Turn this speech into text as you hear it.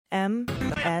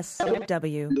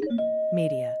MSW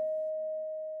Media.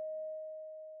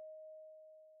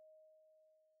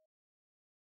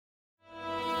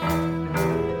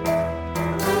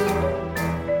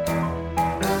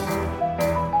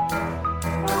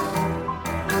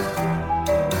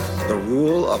 The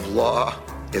rule of law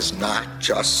is not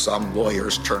just some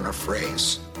lawyer's turn of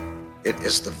phrase. It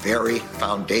is the very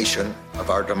foundation of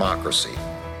our democracy.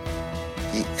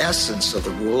 The essence of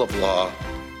the rule of law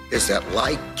is that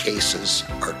like cases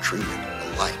are treated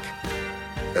alike.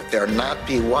 That there not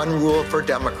be one rule for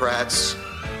Democrats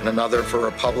and another for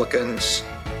Republicans,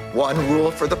 one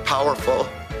rule for the powerful,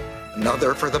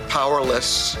 another for the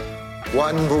powerless,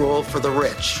 one rule for the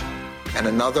rich and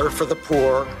another for the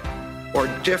poor, or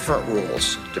different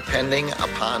rules depending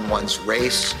upon one's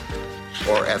race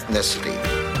or ethnicity.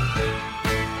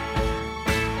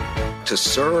 To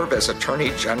serve as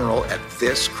Attorney General at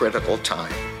this critical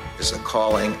time is a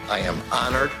calling I am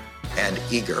honored and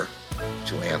eager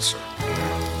to answer.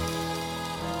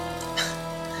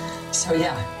 So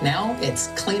now it's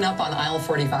cleanup on aisle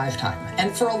 45 time.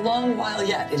 And for a long while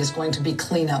yet, it is going to be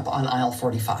cleanup on aisle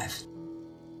 45.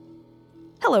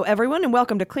 Hello, everyone, and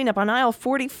welcome to Cleanup on Aisle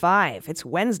 45. It's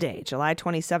Wednesday, July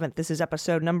 27th. This is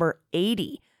episode number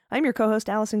 80. I'm your co-host,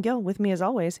 Allison Gill. With me, as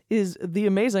always, is the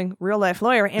amazing real-life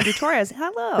lawyer, Andrew Torres.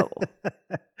 Hello.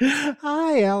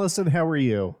 Hi, Allison. How are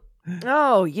you?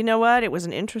 Oh, you know what? It was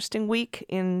an interesting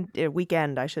weekend,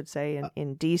 I should say,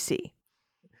 in D.C.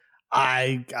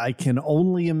 I can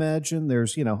only imagine.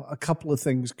 There's, a couple of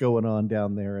things going on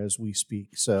down there as we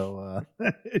speak. So,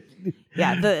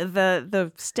 yeah,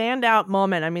 the standout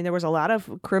moment. I mean, there was a lot of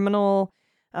criminal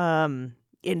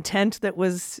intent that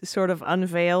was sort of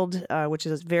unveiled, which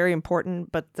is very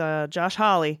important. But Josh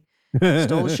Hawley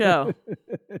stole the show.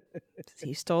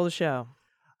 He stole the show.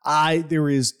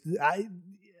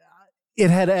 It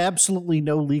had absolutely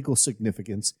no legal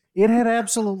significance. It had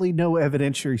absolutely no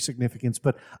evidentiary significance,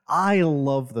 but I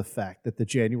love the fact that the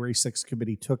January 6th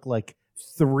committee took like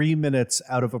 3 minutes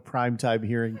out of a primetime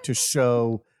hearing to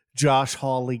show Josh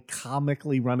Hawley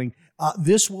comically running.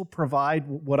 This will provide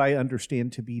what I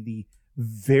understand to be the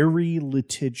very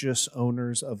litigious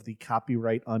owners of the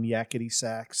copyright on Yakety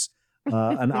Sax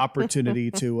an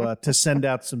opportunity to send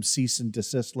out some cease and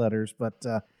desist letters. But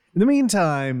in the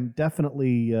meantime,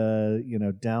 definitely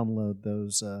download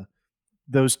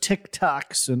those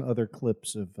TikToks and other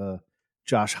clips of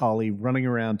Josh Hawley running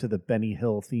around to the Benny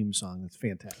Hill theme song. It's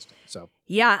fantastic. So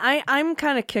yeah, I'm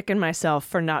kind of kicking myself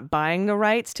for not buying the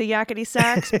rights to Yakety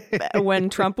Sax when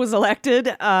Trump was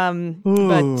elected.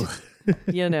 But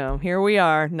here we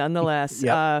are nonetheless.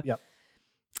 Yep.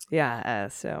 Yeah.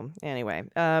 So anyway,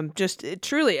 just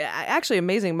truly, actually,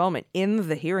 amazing moment in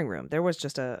the hearing room. There was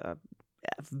just a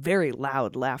very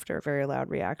loud laughter, very loud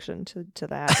reaction to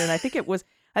that, and I think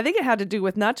it had to do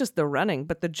with not just the running,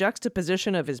 but the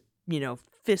juxtaposition of his,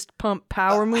 fist pump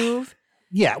power move.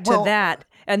 To that,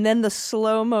 and then the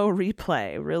slow-mo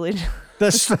replay. Really,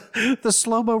 the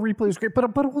slow-mo replay is great,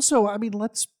 but also, I mean,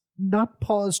 let's not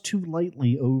pause too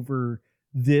lightly over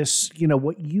this.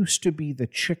 What used to be the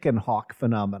chicken hawk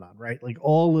phenomenon, right? Like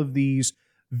all of these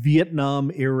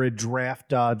Vietnam era draft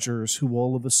dodgers who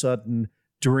all of a sudden,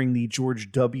 during the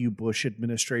George W. Bush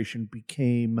administration,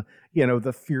 became,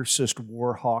 the fiercest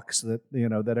war hawks that,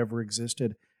 that ever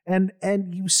existed. And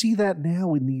you see that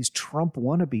now in these Trump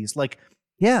wannabes. Like,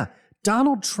 yeah,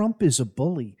 Donald Trump is a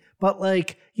bully. But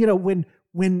like,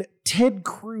 when Ted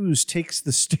Cruz takes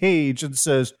the stage and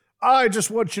says, I just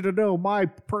want you to know my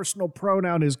personal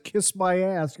pronoun is kiss my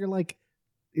ass. You're like,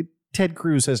 Ted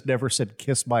Cruz has never said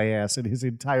kiss my ass in his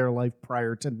entire life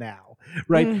prior to now,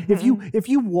 right? Mm-hmm. If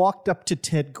you walked up to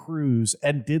Ted Cruz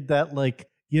and did that, like,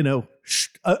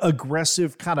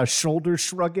 aggressive kind of shoulder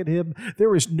shrug at him,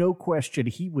 there is no question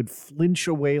he would flinch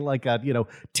away like a,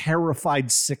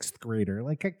 terrified sixth grader.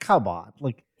 Like, come on.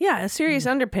 Like, yeah, serious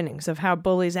underpinnings of how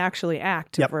bullies actually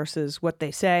act versus what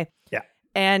they say. Yeah.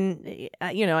 And,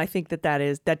 I think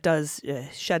that does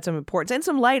shed some importance and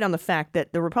some light on the fact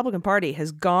that the Republican Party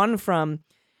has gone from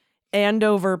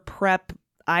Andover prep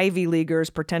Ivy Leaguers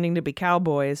pretending to be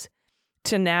cowboys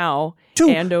to now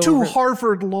to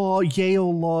Harvard Law,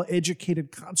 Yale Law,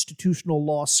 educated constitutional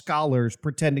law scholars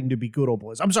pretending to be good old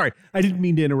boys. I'm sorry, I didn't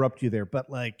mean to interrupt you there,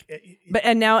 but like,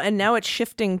 and now it's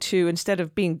shifting to, instead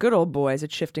of being good old boys,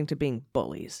 it's shifting to being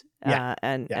bullies.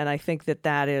 And I think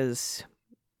that is,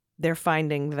 they're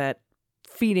finding that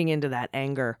feeding into that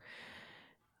anger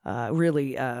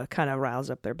really kind of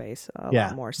riles up their base a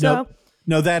lot more. So.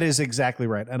 No, that is exactly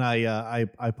right, and I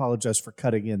apologize for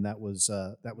cutting in. That was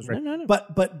right. No.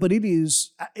 But it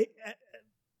is.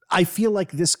 I feel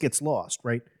like this gets lost,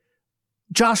 right?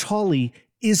 Josh Hawley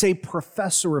is a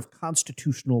professor of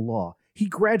constitutional law. He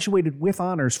graduated with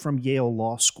honors from Yale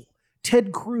Law School.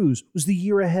 Ted Cruz was the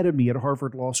year ahead of me at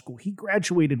Harvard Law School. He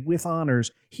graduated with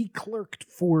honors. He clerked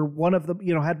for one of the,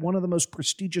 had one of the most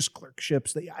prestigious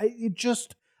clerkships. It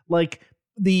just like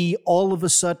all of a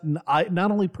sudden,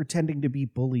 not only pretending to be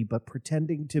bully, but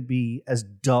pretending to be as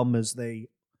dumb as they,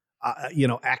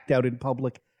 act out in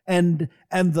public. And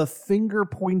the finger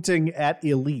pointing at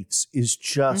elites is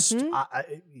just...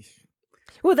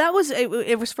 Well,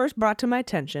 it was first brought to my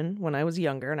attention when I was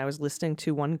younger, and I was listening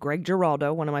to one Greg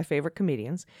Giraldo, one of my favorite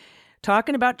comedians,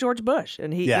 talking about George Bush,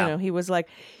 and he was like,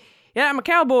 "Yeah, I'm a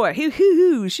cowboy. Hoo hoo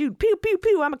hoo, shoot, pew pew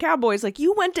pew. I'm a cowboy." It's like,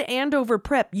 you went to Andover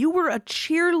Prep. You were a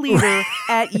cheerleader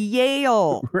at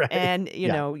Yale, and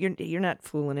you're not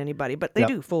fooling anybody, but they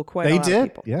do fool quite a lot of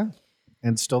people. Yeah,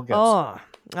 and still gets. Oh,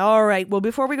 all right. Well,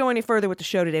 before we go any further with the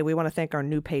show today, we want to thank our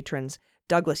new patrons: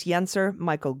 Douglas Yenser,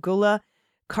 Michael Gula,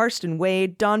 Karsten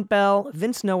Wade, Don Bell,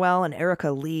 Vince Noel, and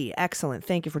Erica Lee. Excellent.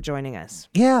 Thank you for joining us.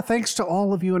 Yeah, thanks to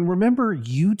all of you. And remember,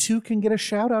 you too can get a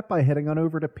shout out by heading on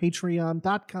over to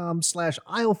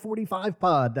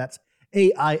patreon.com/aisle45pod. That's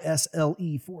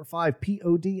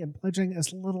AISLE45POD, and pledging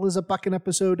as little as $1 an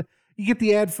episode. You get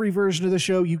the ad-free version of the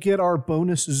show. You get our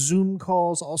bonus Zoom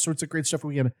calls, all sorts of great stuff.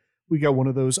 We got one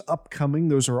of those upcoming.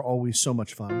 Those are always so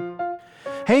much fun.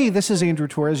 Hey, this is Andrew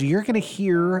Torres. You're going to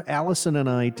hear Allison and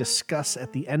I discuss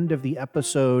at the end of the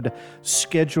episode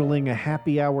scheduling a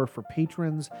happy hour for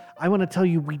patrons. I want to tell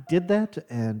you we did that,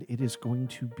 and it is going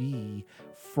to be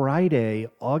Friday,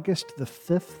 August the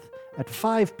 5th at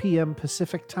 5 p.m.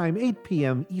 Pacific time, 8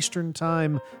 p.m. Eastern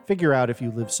time. Figure out if you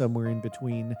live somewhere in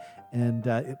between. And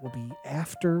it will be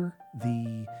after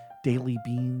the Daily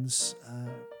Beans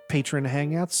patron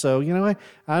hangouts. So,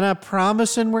 I'm not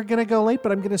promising we're going to go late,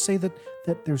 but I'm going to say that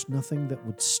there's nothing that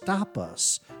would stop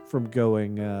us from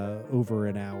going over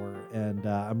an hour. And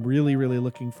I'm really, really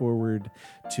looking forward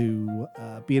to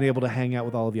being able to hang out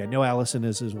with all of you. I know Allison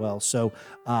is as well. So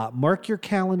mark your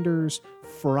calendars,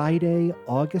 Friday,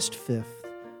 August 5th,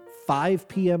 5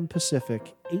 p.m.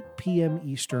 Pacific, 8 p.m.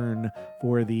 Eastern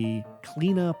for the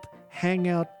cleanup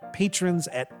hangout. Patrons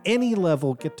at any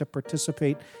level get to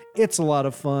participate. It's a lot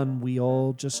of fun. We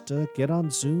all just get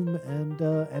on Zoom and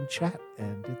chat,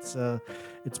 and it's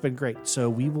been great. So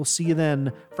we will see you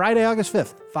then, Friday, August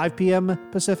 5th, 5 p.m.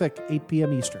 Pacific, 8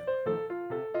 p.m. Eastern.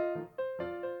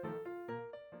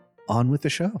 On with the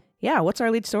show. Yeah, what's our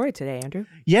lead story today, Andrew?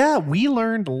 Yeah, we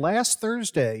learned last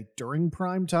Thursday during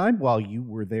prime time, while you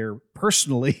were there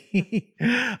personally,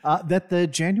 that the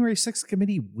January 6th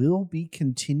committee will be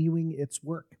continuing its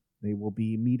work. They will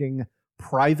be meeting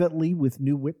privately with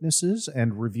new witnesses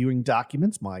and reviewing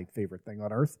documents, my favorite thing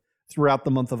on earth, throughout the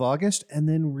month of August, and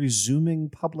then resuming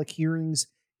public hearings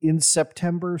in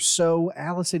September. So,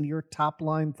 Allison, your top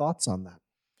line thoughts on that?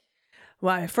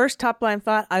 Well, my first top line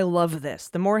thought, I love this.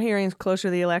 The more hearings closer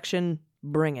to the election,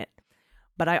 bring it.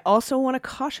 But I also want to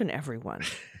caution everyone.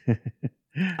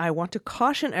 I want to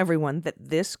caution everyone that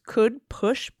this could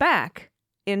push back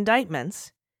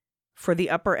indictments for the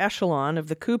upper echelon of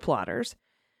the coup plotters,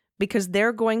 because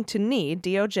they're going to need,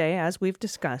 DOJ, as we've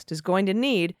discussed, is going to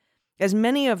need as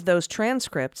many of those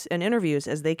transcripts and interviews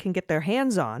as they can get their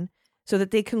hands on, so that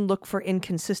they can look for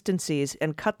inconsistencies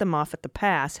and cut them off at the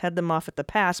pass, head them off at the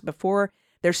pass before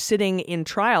they're sitting in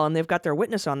trial and they've got their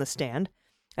witness on the stand,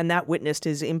 and that witness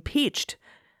is impeached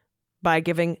by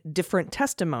giving different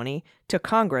testimony to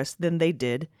Congress than they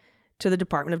did to the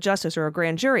Department of Justice or a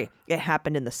grand jury. It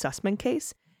happened in the Sussman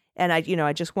case. And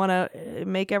I just want to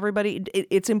make everybody,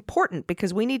 it's important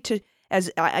because we need to,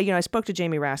 I spoke to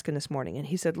Jamie Raskin this morning, and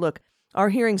he said, look, our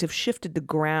hearings have shifted the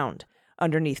ground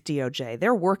underneath DOJ.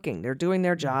 They're working, they're doing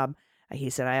their job. He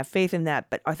said, I have faith in that,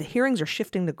 but the hearings are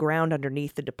shifting the ground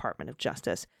underneath the Department of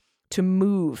Justice to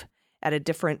move at a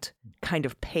different kind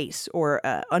of pace or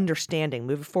understanding,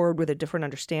 move forward with a different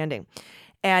understanding.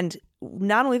 And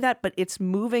not only that, but it's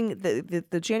moving,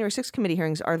 the January 6th committee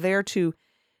hearings are there to,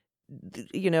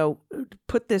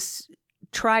 put this,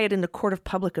 try it in the court of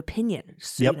public opinion,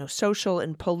 social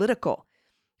and political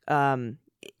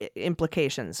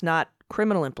implications, not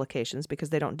criminal implications, because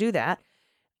they don't do that.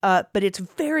 But it's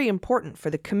very important for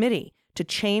the committee to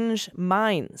change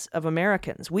minds of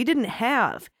Americans. We didn't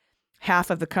have half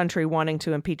of the country wanting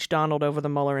to impeach Donald over the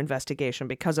Mueller investigation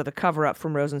because of the cover-up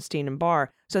from Rosenstein and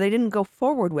Barr. So they didn't go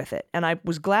forward with it. And I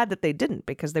was glad that they didn't,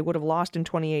 because they would have lost in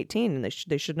 2018, and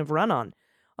they shouldn't have run on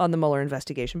the Mueller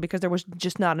investigation because there was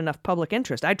just not enough public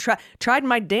interest. I tried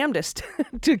my damnedest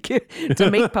to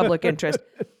make public interest,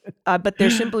 but there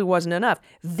simply wasn't enough.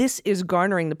 This is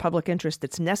garnering the public interest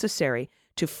that's necessary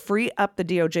to free up the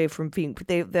DOJ from being,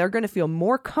 they're going to feel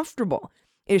more comfortable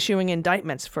issuing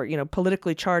indictments for,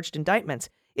 politically charged indictments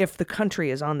if the country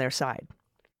is on their side.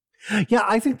 Yeah,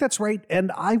 I think that's right.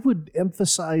 And I would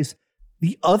emphasize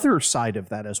the other side of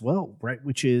that as well, right?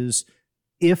 Which is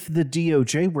if the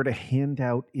DOJ were to hand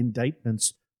out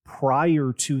indictments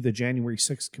prior to the January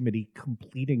 6th committee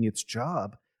completing its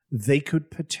job, they could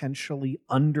potentially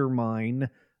undermine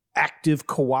active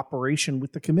cooperation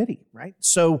with the committee, right?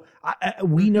 So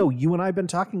we know, you and I have been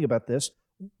talking about this.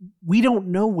 We don't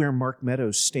know where Mark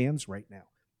Meadows stands right now.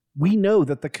 We know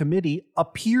that the committee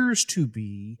appears to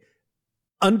be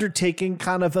undertaking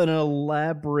kind of an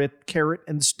elaborate carrot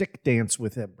and stick dance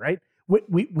with him, right?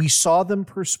 We saw them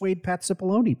persuade Patsy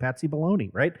Baloney,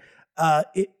 right?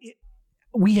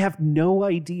 We have no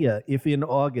idea if in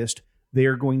August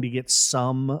they're going to get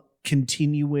some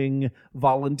continuing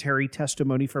voluntary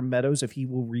testimony from Meadows, if he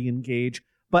will re-engage.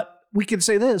 But we can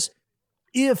say this,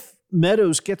 if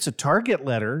Meadows gets a target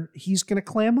letter, he's going to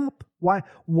clam up.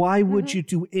 Why would you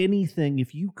do anything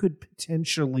if you could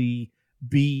potentially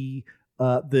be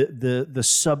the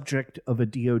subject of a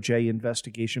DOJ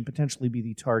investigation, potentially be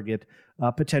the target,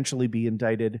 potentially be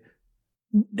indicted?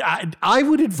 I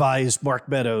would advise Mark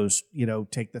Meadows,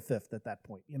 take the fifth at that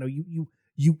point.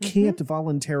 You can't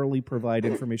voluntarily provide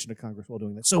information to Congress while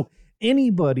doing that. So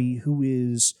anybody who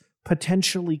is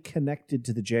potentially connected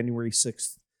to the January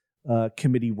 6th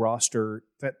committee roster,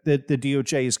 that the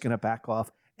DOJ is going to back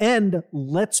off. And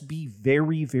let's be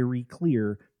very, very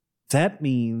clear. That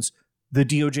means the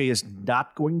DOJ is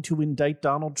not going to indict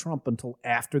Donald Trump until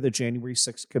after the January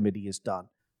 6th committee is done.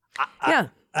 I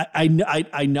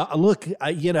know. Look,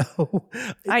 I know.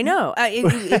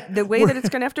 The way that it's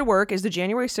going to have to work is the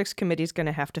January 6th committee is going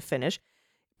to have to finish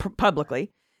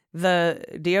publicly. The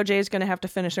DOJ is going to have to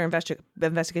finish their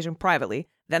investigation privately.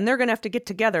 Then they're going to have to get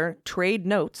together, trade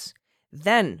notes.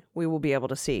 Then we will be able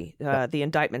to see the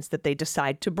indictments that they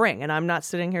decide to bring. And I'm not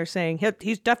sitting here saying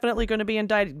he's definitely going to be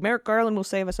indicted. Merrick Garland will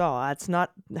save us all. That's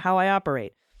not how I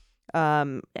operate.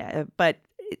 But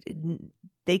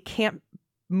they can't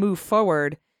move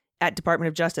forward at Department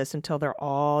of Justice until they're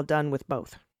all done with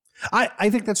both. I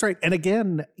think that's right. And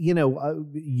again,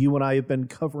 you and I have been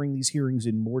covering these hearings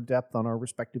in more depth on our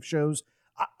respective shows.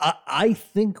 I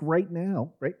think right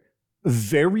now, right,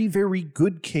 very, very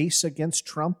good case against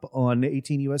Trump on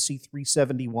 18 U.S.C.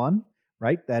 371,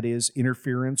 right? That is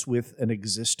interference with an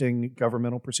existing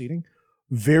governmental proceeding.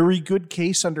 Very good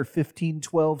case under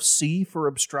 1512C for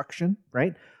obstruction,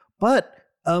 right? But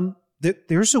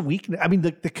there's a weakness. I mean,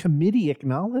 the committee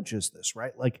acknowledges this,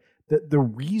 right? Like the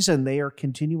reason they are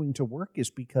continuing to work is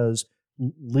because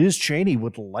Liz Cheney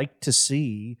would like to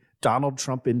see Donald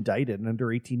Trump indicted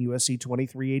under 18 U.S.C.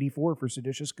 2384 for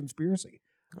seditious conspiracy.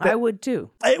 I would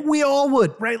too. We all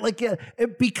would, right? Like,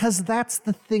 because that's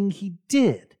the thing he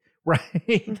did, right?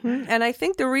 Mm-hmm. And I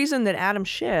think the reason that Adam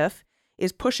Schiff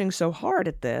is pushing so hard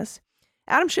at this,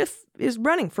 Adam Schiff is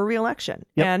running for re-election.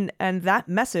 Yep. And that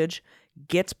message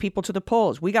gets people to the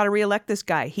polls. We got to reelect this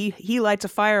guy. He lights a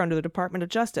fire under the Department of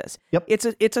Justice. Yep.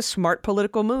 It's a smart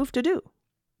political move to do.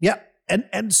 Yeah.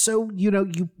 And so,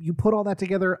 you put all that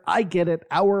together. I get it.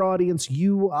 Our audience,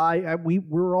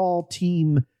 we're all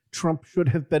team Trump should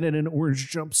have been in an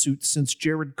orange jumpsuit since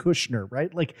Jared Kushner,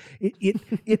 right? Like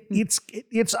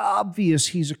it's obvious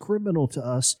he's a criminal to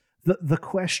us. The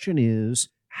question is,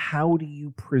 how do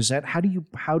you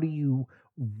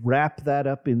wrap that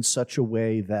up in such a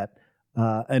way that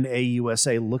an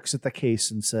AUSA looks at the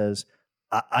case and says,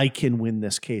 I can win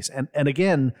this case. And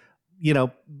again,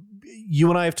 you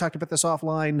and I have talked about this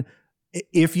offline.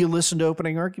 If you listen to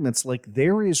opening arguments, like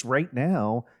there is right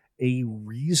now a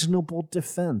reasonable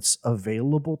defense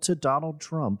available to Donald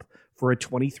Trump for a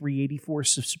 2384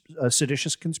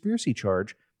 seditious conspiracy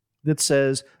charge that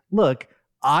says, look,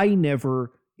 I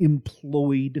never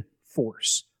employed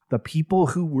force. The people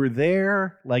who were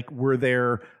there, were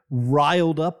there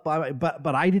riled up by,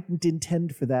 but I didn't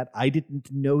intend for that. I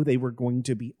didn't know they were going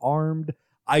to be armed.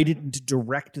 I didn't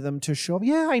direct them to show up.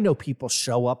 Yeah, I know people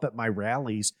show up at my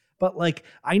rallies, but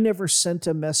I never sent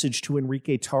a message to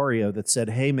Enrique Tarrio that said,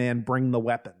 hey man, bring the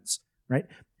weapons, right?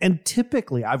 And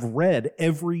typically I've read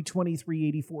every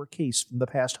 2384 case from the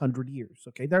past 100 years.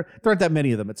 Okay. There aren't that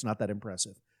many of them. It's not that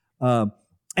impressive.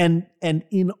 And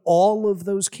in all of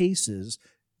those cases,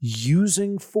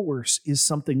 using force is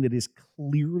something that is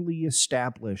clearly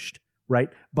established, right,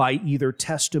 by either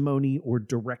testimony or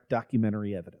direct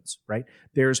documentary evidence, right?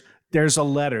 There's a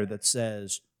letter that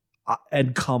says,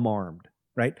 and come armed,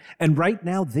 right? And right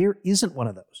now there isn't one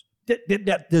of those.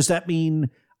 Does that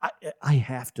mean, I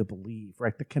have to believe,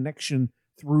 right, the connection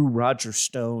through Roger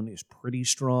Stone is pretty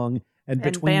strong. And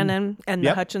between Bannon and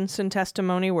the Hutchinson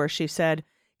testimony where she said,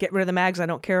 get rid of the mags. I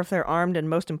don't care if they're armed. And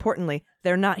most importantly,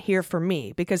 they're not here for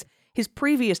me. Because his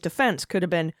previous defense could have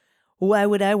been, why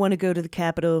would I want to go to the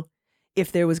Capitol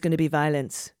if there was going to be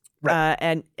violence?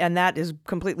 Right. And that is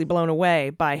completely blown away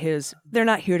by his, they're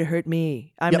not here to hurt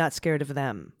me. I'm not scared of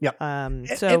them. Yep.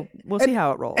 So we'll see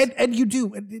how it rolls. And you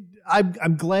do.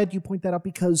 I'm glad you point that out,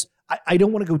 because I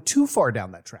don't want to go too far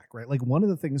down that track, right? Like, one of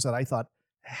the things that I thought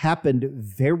happened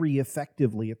very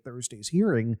effectively at Thursday's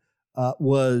hearing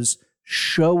was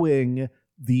showing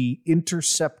the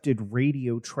intercepted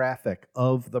radio traffic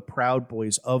of the Proud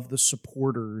Boys, of the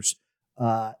supporters,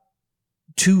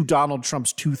 to Donald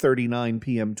Trump's 2:39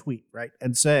 p.m. tweet, right?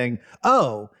 And saying,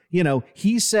 oh,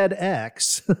 he said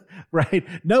X, right?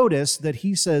 Notice that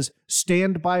he says,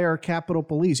 stand by our Capitol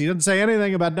Police. He doesn't say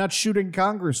anything about not shooting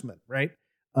congressmen, right?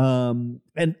 And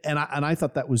I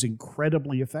thought that was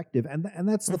incredibly effective. And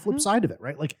that's the flip side of it,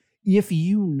 right? Like, if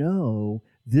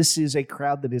this is a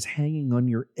crowd that is hanging on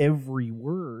your every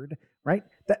word, right?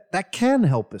 That can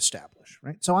help establish,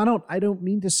 right? So I don't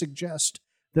mean to suggest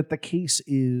that the case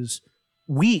is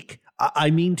weak. I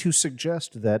mean to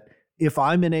suggest that if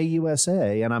I'm in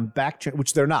AUSA and I'm back,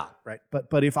 which they're not, right?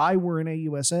 But if I were in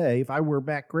AUSA, if I were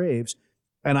Matt Graves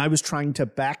and I was trying to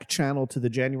back channel to the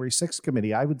January 6th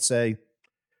committee, I would say,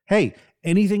 hey,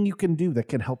 anything you can do that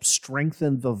can help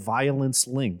strengthen the violence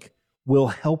link will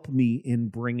help me in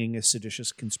bringing a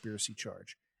seditious conspiracy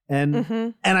charge. And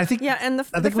I think, and the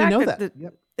fact we know that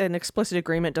an explicit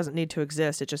agreement doesn't need to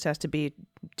exist. It just has to be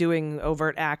doing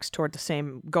overt acts toward the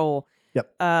same goal. Yep.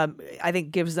 I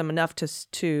think gives them enough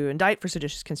to indict for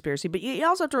seditious conspiracy. But you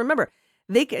also have to remember,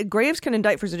 Graves can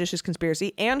indict for seditious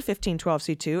conspiracy and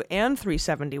 1512c2 and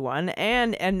 371,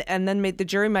 and then the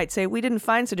jury might say, we didn't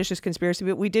find seditious conspiracy,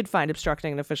 but we did find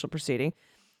obstructing an official proceeding.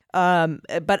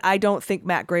 But I don't think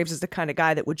Matt Graves is the kind of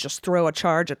guy that would just throw a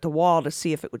charge at the wall to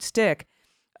see if it would stick.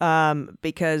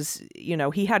 Because,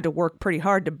 he had to work pretty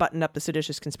hard to button up the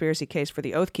seditious conspiracy case for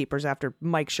the Oath Keepers after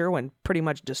Mike Sherwin pretty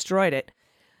much destroyed it.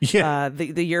 Yeah.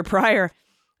 The year prior.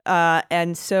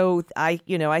 And so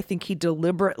I think he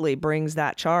deliberately brings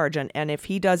that charge, and if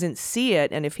he doesn't see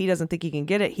it, and if he doesn't think he can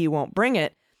get it, he won't bring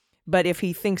it. But if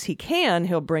he thinks he can,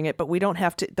 he'll bring it. But we don't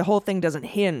have to, the whole thing doesn't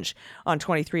hinge on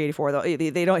 2384 though.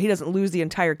 He doesn't lose the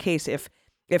entire case if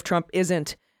Trump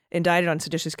isn't indicted on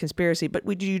seditious conspiracy.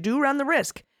 But you do run the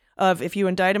risk of, if you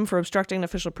indict him for obstructing an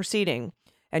official proceeding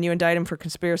and you indict him for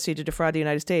conspiracy to defraud the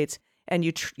United States, and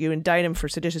you indict him for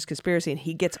seditious conspiracy, and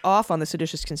he gets off on the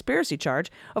seditious conspiracy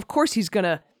charge, of course he's going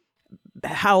to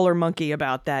howl or monkey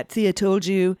about that. See, I told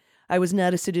you I was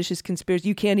not a seditious conspiracy.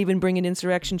 You can't even bring an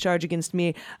insurrection charge against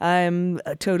me. I'm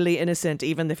totally innocent,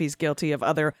 even if he's guilty of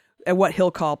other, what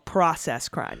he'll call process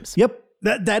crimes. Yep.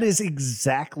 That is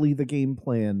exactly the game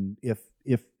plan if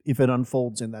it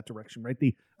unfolds in that direction, right?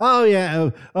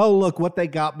 Look, what they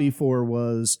got me for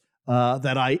was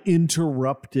that I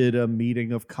interrupted a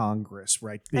meeting of Congress,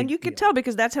 right? And you can tell,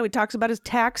 because that's how he talks about his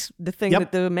tax, the thing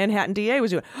that the Manhattan DA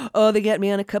was doing. Oh, they got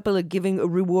me on a couple of giving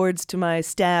rewards to my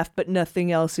staff, but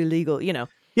nothing else illegal, Yeah.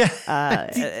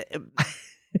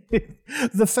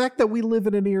 The fact that we live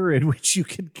in an era in which you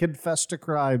can confess to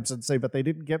crimes and say, but they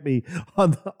didn't get me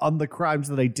on the crimes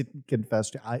that I didn't confess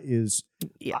to is...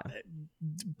 Yeah.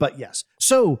 But yes.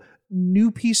 So...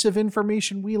 New piece of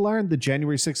information we learned: the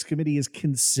January 6th committee is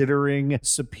considering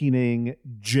subpoenaing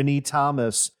Ginny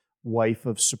Thomas, wife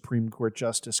of Supreme Court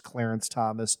Justice Clarence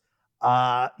Thomas.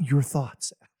 Your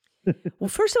thoughts? Well,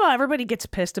 first of all, everybody gets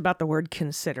pissed about the word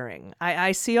considering.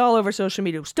 I see all over social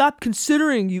media, stop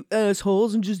considering, you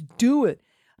assholes, and just do it.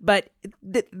 But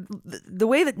the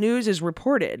way that news is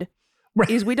reported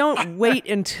is we don't wait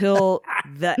until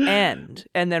the end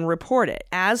and then report it.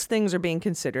 As things are being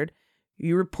considered,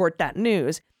 you report that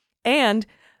news. And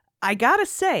I gotta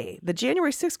say, the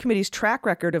January 6th committee's track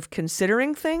record of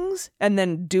considering things and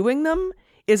then doing them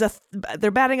is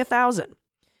they're batting 1,000.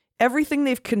 Everything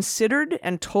they've considered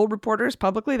and told reporters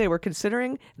publicly they were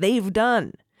considering, they've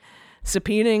done.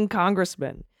 Subpoenaing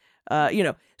congressmen,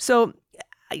 So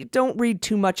I don't read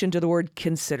too much into the word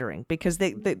considering, because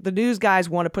the news guys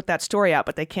want to put that story out,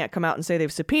 but they can't come out and say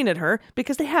they've subpoenaed her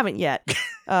because they haven't yet.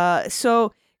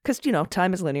 Because,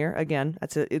 time is linear. Again,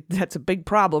 that's a big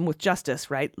problem with justice,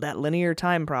 right? That linear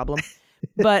time problem.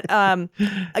 But,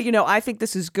 I think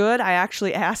this is good. I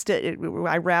actually asked it.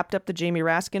 I wrapped up the Jamie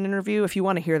Raskin interview. If you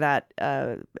want to hear that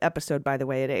episode, by the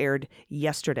way, it aired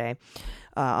yesterday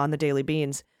on the Daily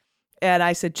Beans. And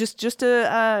I said, just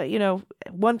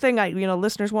one thing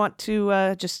listeners want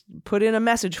to just put in a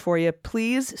message for you.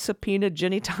 Please subpoena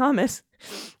Ginny Thomas.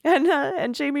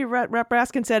 And Jamie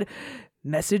Raskin said,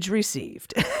 message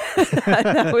received.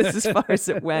 That was as far as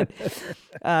it went.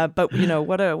 But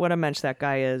what a mensch that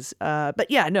guy is. But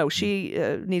yeah, no, she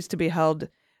needs to be held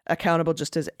accountable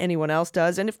just as anyone else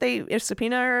does. And if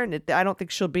subpoena her, I don't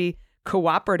think she'll be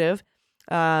cooperative.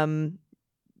 I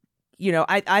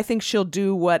think she'll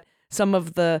do what some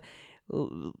of the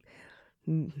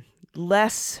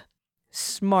less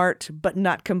smart but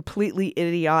not completely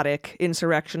idiotic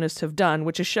insurrectionists have done,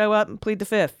 which is show up and plead the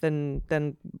fifth and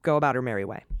then go about her merry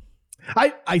way.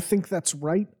 I think that's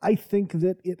right. I think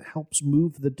that it helps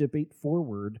move the debate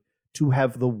forward to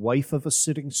have the wife of a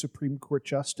sitting Supreme Court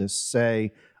justice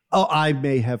say, "Oh, I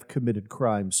may have committed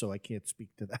crime, so I can't speak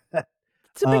to that."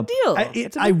 It's a big deal.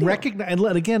 I recognize, and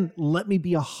let me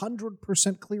be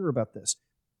 100% clear about this.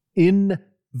 In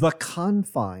the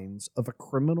confines of a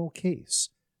criminal case,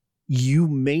 you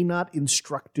may not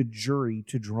instruct a jury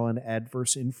to draw an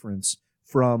adverse inference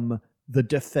from the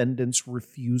defendant's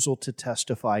refusal to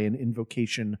testify in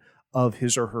invocation of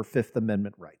his or her Fifth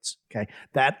Amendment rights. Okay,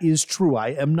 that is true. I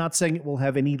am not saying it will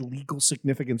have any legal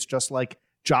significance, just like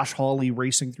Josh Hawley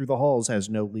racing through the halls has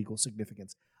no legal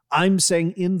significance. I'm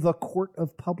saying in the court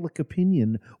of public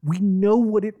opinion, we know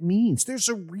what it means. There's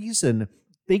a reason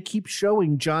they keep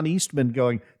showing John Eastman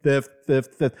going fifth,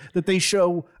 that they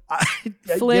show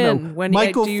Flynn,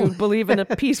 do you believe in a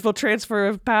peaceful transfer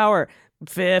of power?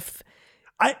 Fifth.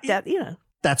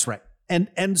 That's right.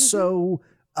 And so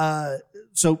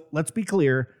let's be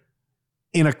clear.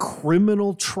 In a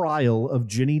criminal trial of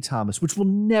Ginny Thomas, which will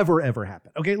never ever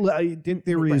happen. Okay,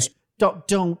 there is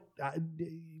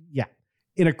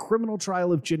in a criminal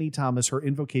trial of Ginny Thomas, her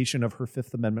invocation of her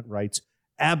Fifth Amendment rights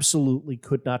absolutely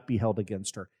could not be held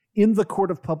against her. In the court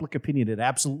of public opinion, it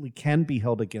absolutely can be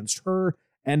held against her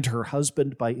and her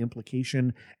husband by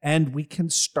implication, and we can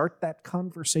start that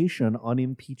conversation on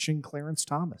impeaching Clarence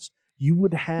Thomas. You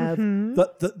would have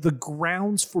the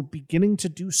grounds for beginning to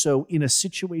do so in a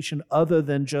situation other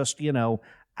than just,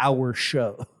 our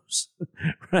shows,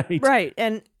 right? Right,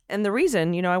 and the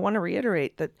reason, I want to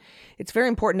reiterate that it's very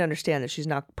important to understand that she's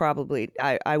not probably,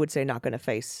 I would say, not going to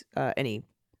face any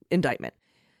indictment.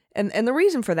 And the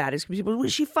reason for that is people,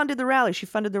 she funded the rally. She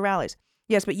funded the rallies.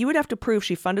 Yes, but you would have to prove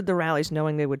she funded the rallies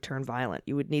knowing they would turn violent.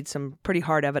 You would need some pretty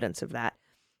hard evidence of that.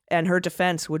 And her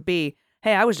defense would be,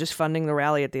 hey, I was just funding the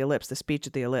rally at the Ellipse, the speech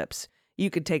at the Ellipse. You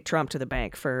could take Trump to the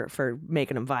bank for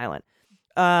making him violent.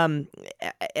 And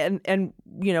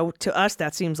to us,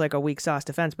 that seems like a weak sauce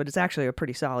defense, but it's actually a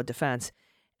pretty solid defense.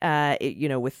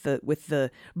 With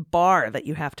the bar that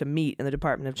you have to meet in the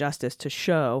Department of Justice to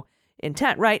show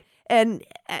intent, right? And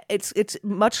it's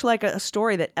much like a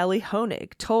story that Elie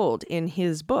Honig told in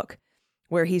his book,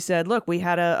 where he said, look, we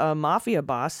had a mafia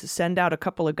boss send out a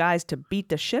couple of guys to beat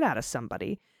the shit out of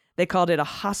somebody. They called it a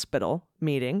hospital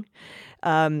meeting.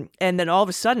 And then all of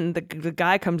a sudden, the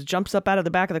guy jumps up out of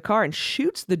the back of the car and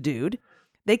shoots the dude.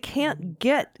 They can't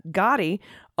get Gotti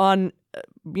on,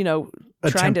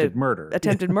 attempted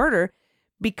murder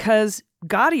because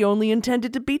Gotti only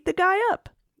intended to beat the guy up.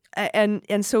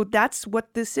 And so that's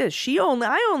what this is.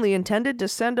 I only intended to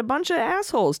send a bunch of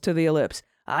assholes to the Ellipse.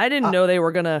 I didn't know they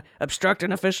were going to obstruct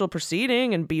an official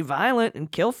proceeding and be violent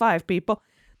and kill 5 people.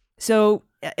 So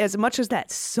as much as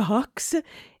that sucks,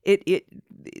 it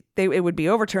would be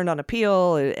overturned on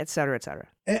appeal, et cetera, et cetera.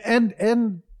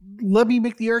 And let me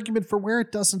make the argument for where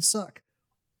it doesn't suck.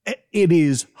 It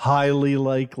is highly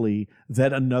likely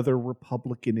that another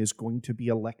Republican is going to be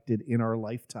elected in our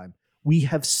lifetime. We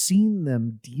have seen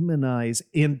them demonize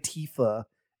Antifa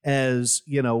as,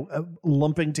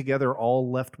 lumping together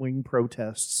all left-wing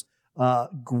protests,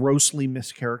 grossly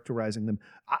mischaracterizing them.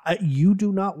 You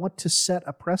do not want to set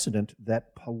a precedent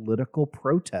that political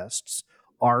protests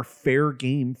are fair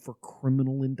game for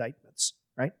criminal indictments,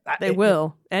 right? They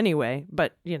will anyway,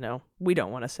 but, we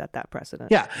don't want to set that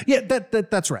precedent. Yeah,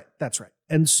 that's right. That's right.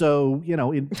 And so,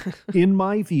 in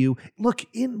my view,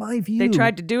 they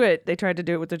tried to do it. They tried to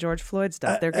do it with the George Floyd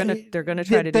stuff. They're gonna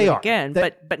try to do it again.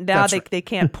 But now they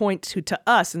can't point to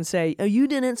us and say, "Oh, you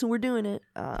did it, so we're doing it."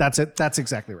 That's it. That's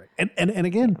exactly right. And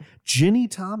again, Ginny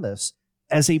Thomas,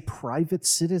 as a private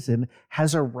citizen,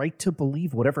 has a right to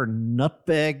believe whatever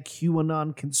nutbag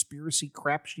QAnon conspiracy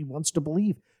crap she wants to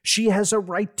believe. She has a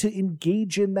right to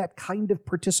engage in that kind of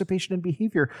participation and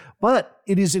behavior, but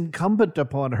it is incumbent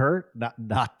upon her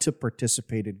not to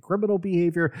participate in criminal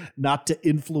behavior, not to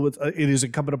influence. It is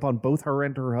incumbent upon both her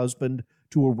and her husband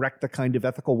to erect the kind of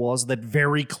ethical walls that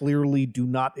very clearly do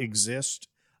not exist,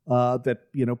 that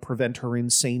prevent her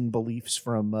insane beliefs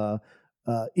from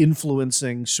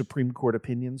influencing Supreme Court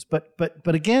opinions. But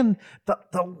again,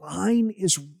 the line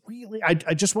is really.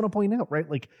 I just want to point out, right?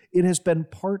 Like, it has been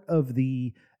part of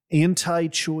the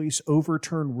anti-choice,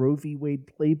 overturn Roe v. Wade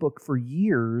playbook for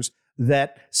years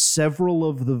that several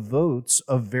of the votes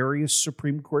of various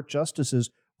Supreme Court justices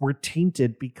were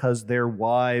tainted because their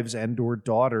wives and or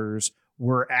daughters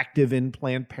were active in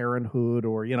Planned Parenthood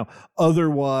or,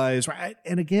 otherwise, right?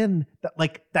 And again,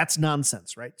 that's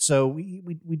nonsense, right? So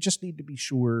we just need to be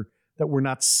sure that we're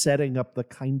not setting up the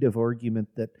kind of argument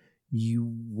that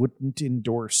you wouldn't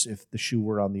endorse if the shoe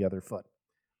were on the other foot.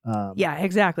 Yeah,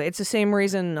 exactly. It's the same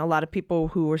reason a lot of people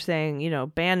who were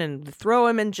saying, Bannon, throw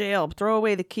him in jail, throw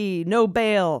away the key, no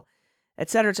bail,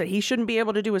 et cetera, et cetera. He shouldn't be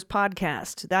able to do his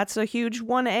podcast. That's a huge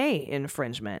 1A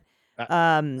infringement.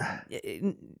 Now,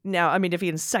 I mean, if he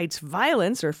incites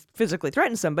violence or physically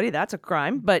threatens somebody, that's a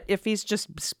crime. But if he's just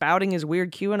spouting his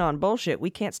weird QAnon bullshit,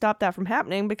 we can't stop that from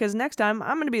happening because next time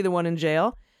I'm going to be the one in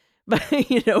jail. But,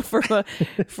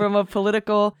 from a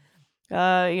political,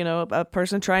 a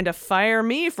person trying to fire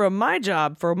me from my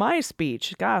job for my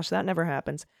speech. Gosh, that never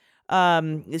happens.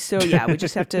 So, yeah, we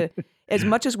just have to, as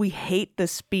much as we hate the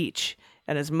speech,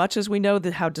 and as much as we know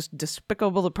that how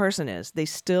despicable the person is, they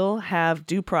still have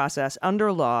due process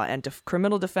under law and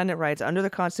criminal defendant rights under the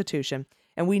Constitution,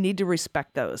 and we need to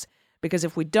respect those. Because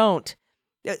if we don't,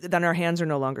 then our hands are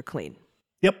no longer clean.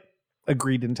 Yep,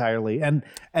 agreed entirely. And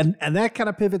that kind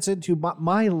of pivots into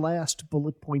my last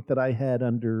bullet point that I had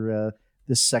under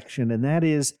this section, and that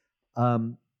is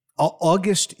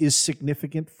August is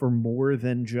significant for more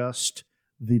than just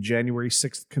the January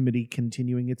 6th committee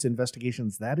continuing its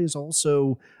investigations. That is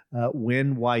also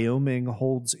when Wyoming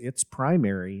holds its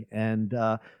primary. And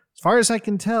as far as I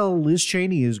can tell, Liz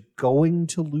Cheney is going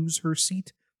to lose her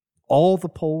seat. All the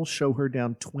polls show her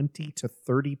down 20 to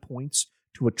 30 points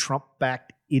to a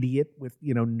Trump-backed idiot with,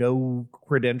 no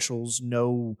credentials,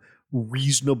 no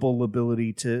reasonable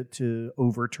ability to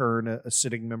overturn a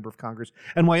sitting member of Congress.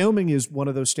 And Wyoming is one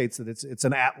of those states that it's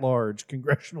an at-large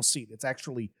congressional seat. It's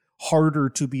actually harder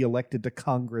to be elected to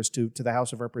Congress, to the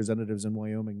House of Representatives in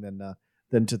Wyoming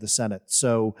than to the Senate.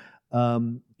 So I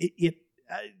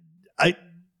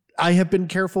have been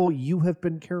careful. You have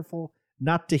been careful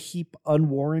not to heap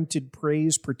unwarranted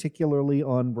praise, particularly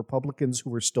on Republicans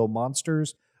who are still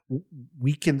monsters.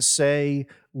 We can say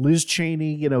Liz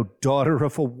Cheney, daughter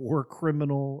of a war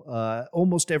criminal.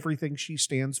 Almost everything she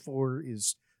stands for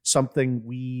is something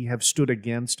we have stood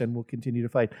against and will continue to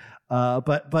fight.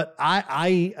 But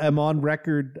I am on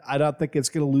record. I don't think it's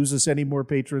going to lose us any more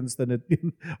patrons than it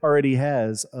already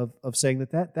has of saying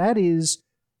that is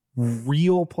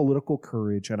real political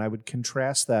courage. And I would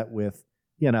contrast that with,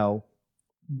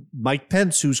 Mike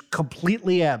Pence, who's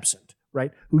completely absent,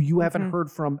 right? Who you haven't heard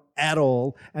from at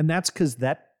all. And that's because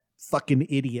that fucking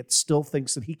idiot still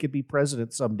thinks that he could be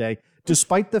president someday,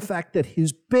 despite the fact that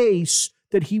his base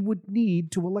that he would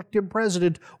need to elect him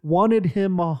president wanted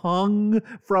him hung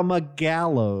from a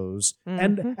gallows.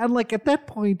 And at that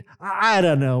point, I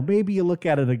don't know, maybe you look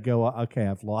at it and go, okay,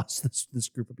 I've lost this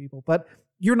group of people. But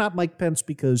you're not Mike Pence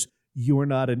because you're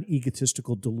not an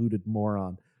egotistical, deluded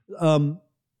moron.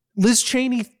 Liz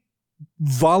Cheney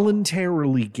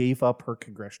voluntarily gave up her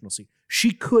congressional seat.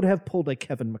 She could have pulled a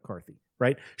Kevin McCarthy,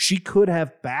 right? She could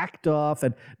have backed off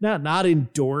and not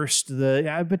endorsed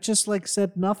but just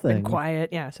said nothing. Been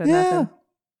quiet, said nothing.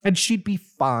 And she'd be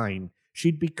fine.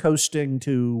 She'd be coasting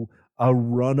to a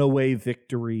runaway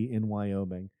victory in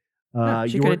Wyoming.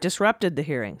 She could have disrupted the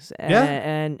hearings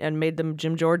and made them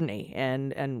Jim Jordan-y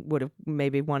and would have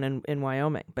maybe won in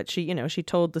Wyoming. But she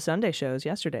told the Sunday shows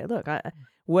yesterday, look,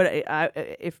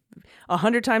 if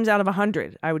 100 times out of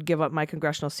 100, I would give up my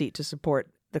congressional seat to support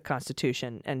the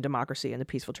Constitution and democracy and the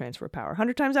peaceful transfer of power.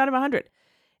 100 times out of 100.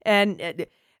 And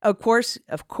of course,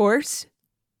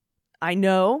 I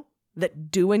know that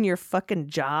doing your fucking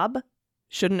job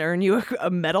shouldn't earn you a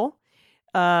medal.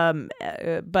 But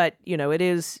it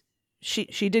is.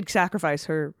 She did sacrifice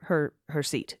her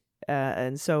seat,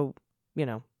 and so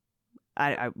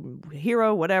I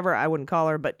hero, whatever I wouldn't call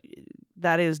her, but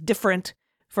that is different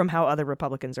from how other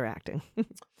Republicans are acting.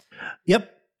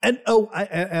 Yep, and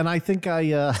I think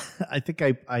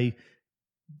I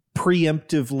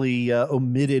preemptively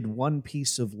omitted one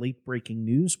piece of late breaking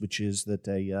news, which is that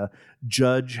a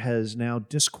judge has now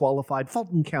disqualified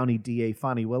Fulton County DA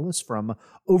Fani Willis from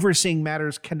overseeing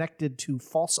matters connected to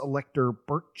false elector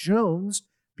Burt Jones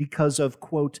because of,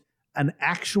 quote, an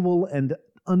actual and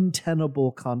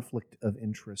untenable conflict of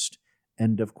interest,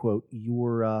 end of quote.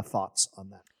 Your thoughts on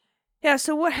that? Yeah,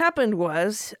 so what happened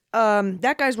was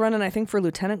that guy's running, I think, for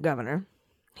lieutenant governor.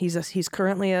 He's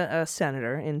currently a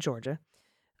senator in Georgia.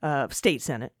 State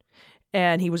Senate,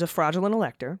 and he was a fraudulent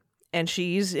elector, and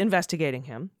she's investigating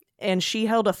him, and she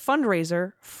held a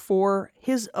fundraiser for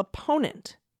his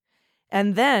opponent.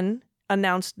 And then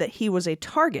announced that he was a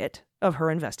target of her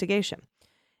investigation.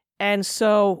 And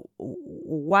so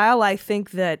while I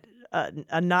think that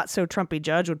a not-so-Trumpy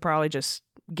judge would probably just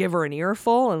give her an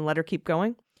earful and let her keep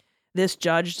going, this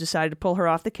judge decided to pull her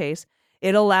off the case.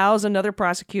 It allows another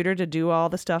prosecutor to do all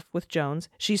the stuff with Jones.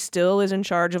 She still is in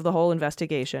charge of the whole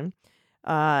investigation.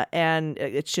 And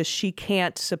it's just she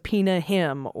can't subpoena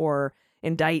him or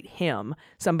indict him.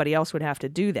 Somebody else would have to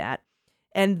do that.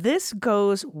 And this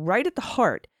goes right at the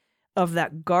heart of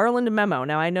that Garland memo.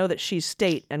 Now, I know that she's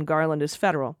state and Garland is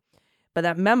federal, but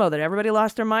that memo that everybody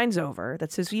lost their minds over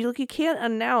that says, you can't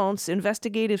announce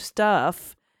investigative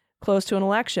stuff close to an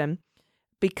election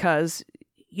because,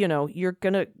 you're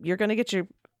gonna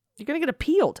get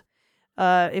appealed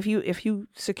if you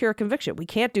secure a conviction. We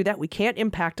can't do that. We can't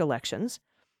impact elections.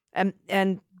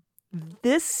 And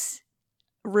this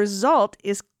result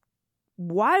is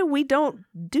why we don't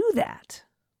do that.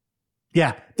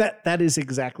 Yeah, that is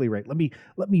exactly right. Let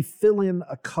me fill in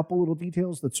a couple little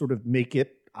details that sort of make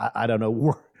it, I don't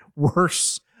know,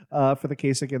 worse for the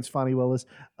case against Fani Willis.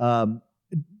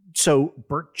 So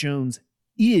Burt Jones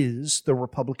is the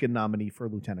Republican nominee for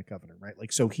lieutenant governor, right?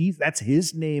 That's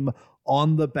his name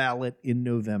on the ballot in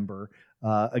November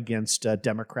against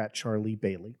Democrat Charlie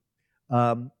Bailey.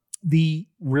 The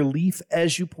relief,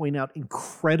 as you point out,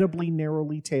 incredibly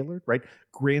narrowly tailored, right?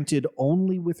 Granted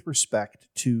only with respect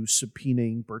to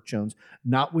subpoenaing Burt Jones,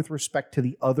 not with respect to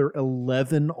the other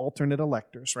 11 alternate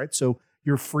electors, right? So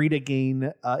you're free to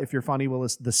gain, if you're Fani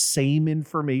Willis, the same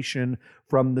information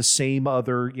from the same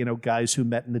other, guys who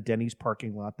met in the Denny's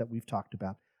parking lot that we've talked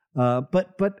about.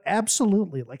 But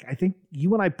absolutely, I think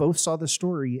you and I both saw the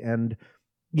story, and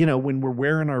when we're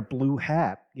wearing our blue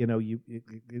hat,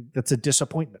 that's a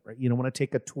disappointment, right? You don't want to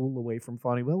take a tool away from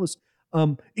Fani Willis.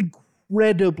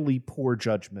 Incredibly poor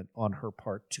judgment on her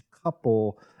part to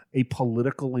couple a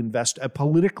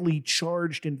politically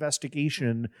charged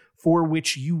investigation for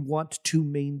which you want to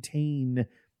maintain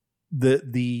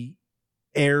the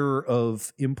air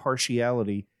of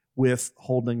impartiality with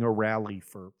holding a rally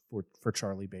for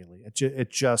Charlie Bailey. It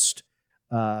just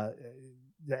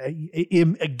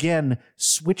again,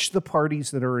 switch the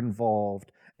parties that are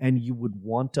involved, and you would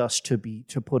want us to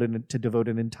devote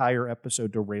an entire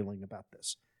episode to railing about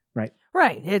this, right?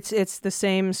 Right. It's the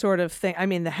same sort of thing. I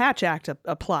mean, the Hatch Act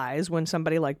applies when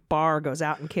somebody like Barr goes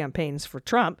out and campaigns for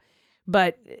Trump,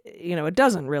 but it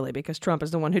doesn't really, because Trump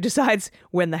is the one who decides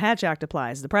when the Hatch Act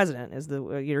applies. The president is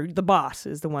the boss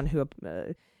is the one who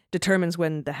determines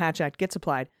when the Hatch Act gets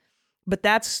applied. But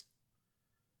that's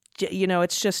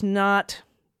it's just not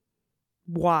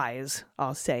wise,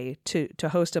 I'll say, to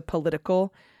host a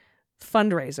political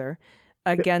fundraiser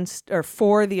against or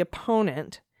for the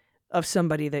opponent of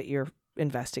somebody that you're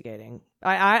investigating.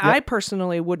 I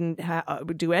personally wouldn't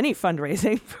do any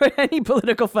fundraising for any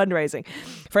political fundraising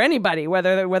for anybody,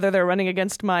 whether they're running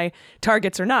against my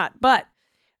targets or not. But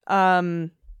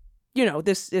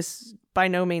this by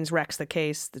no means wrecks the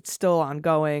case. It's still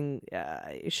ongoing.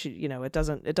 It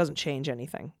doesn't change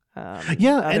anything.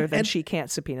 Other than she can't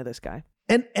subpoena this guy.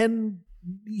 And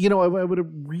I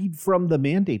would read from the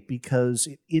mandate, because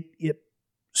it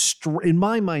in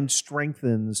my mind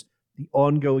strengthens the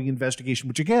ongoing investigation,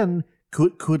 which again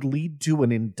could lead to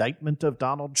an indictment of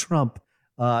Donald Trump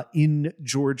in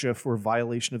Georgia for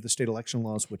violation of the state election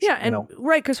laws. Which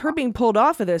right, because her being pulled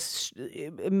off of this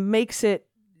makes it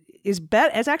is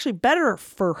actually better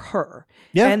for her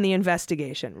and the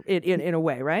investigation in a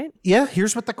way, right? Yeah.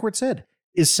 Here's what the court said.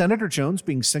 Is Senator Jones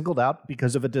being singled out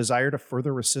because of a desire to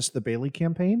further assist the Bailey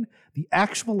campaign? The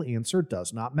actual answer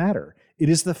does not matter. It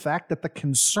is the fact that the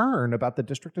concern about the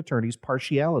district attorney's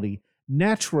partiality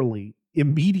naturally,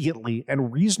 immediately,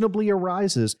 and reasonably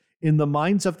arises in the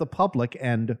minds of the public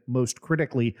and, most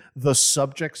critically, the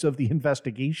subjects of the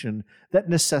investigation that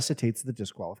necessitates the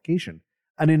disqualification.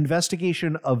 An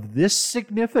investigation of this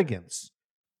significance,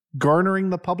 garnering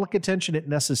the public attention it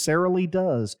necessarily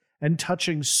does, and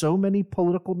touching so many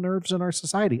political nerves in our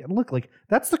society. And look,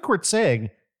 that's the court saying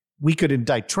we could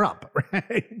indict Trump,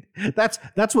 right?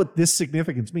 That's what this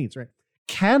significance means, right?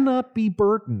 Cannot be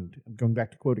burdened, I'm going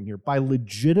back to quoting here, by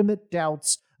legitimate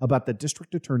doubts about the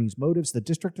district attorney's motives. The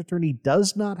district attorney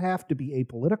does not have to be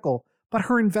apolitical, but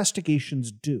her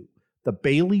investigations do. The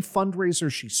Bailey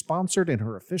fundraiser she sponsored in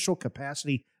her official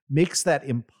capacity makes that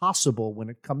impossible when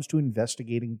it comes to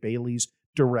investigating Bailey's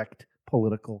direct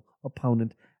political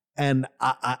opponent. And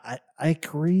I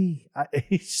agree.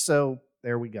 So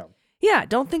there we go. Yeah,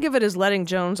 don't think of it as letting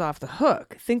Jones off the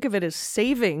hook. Think of it as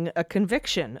saving a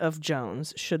conviction of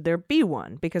Jones, should there be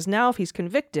one. Because now if he's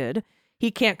convicted, He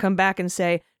can't come back and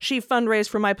say, she fundraised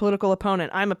for my political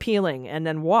opponent, I'm appealing, and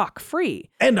then walk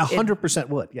free. And 100%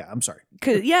 would. Yeah, I'm sorry.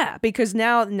 Because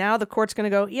now the court's going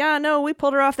to go, yeah, no, we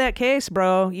pulled her off that case,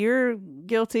 bro. You're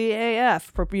guilty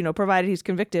AF, provided he's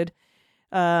convicted.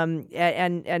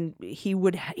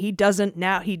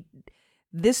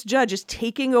 This judge is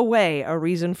taking away a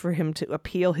reason for him to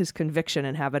appeal his conviction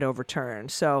and have it overturned.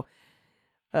 So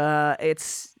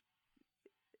it's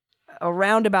a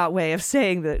roundabout way of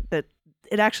saying that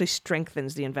it actually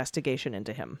strengthens the investigation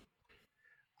into him.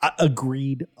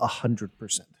 Agreed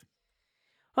 100%.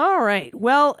 All right.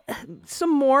 Well,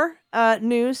 some more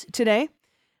news today.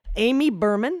 Amy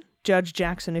Berman, Judge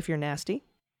Jackson if you're nasty,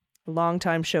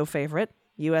 longtime show favorite,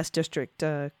 U.S. District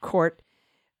Court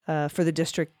for the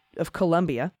District of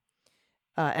Columbia,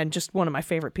 and just one of my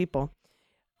favorite people,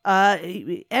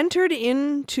 entered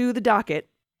into the docket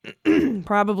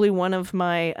probably one of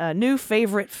my new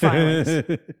favorite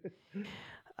filings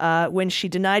when she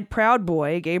denied Proud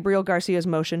Boy Gabriel Garcia's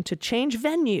motion to change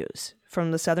venues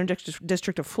from the Southern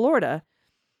District of Florida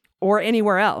or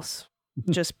anywhere else.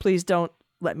 Just please don't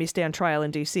let me stand trial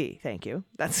in D.C. Thank you.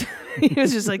 He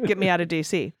was just like, get me out of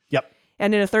D.C. Yep.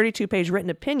 And in a 32-page written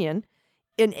opinion,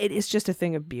 and it is just a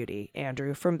thing of beauty,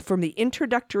 Andrew, from the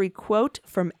introductory quote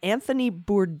from Anthony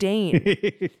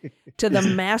Bourdain to the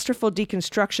masterful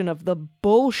deconstruction of the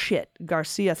bullshit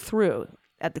Garcia threw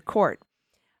at the court.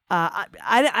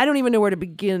 I don't even know where to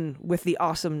begin with the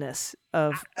awesomeness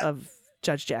of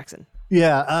Judge Jackson.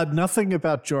 Yeah, nothing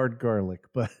about jarred garlic,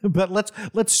 but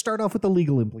let's start off with the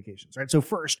legal implications, right? So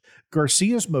first,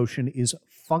 Garcia's motion is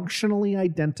functionally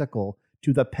identical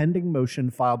to the pending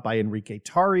motion filed by Enrique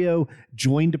Tarrio,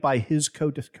 joined by his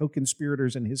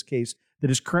co-conspirators in his case that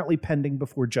is currently pending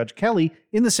before Judge Kelly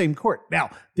in the same court.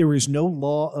 Now, there is no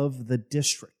law of the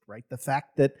district, right? The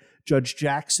fact that Judge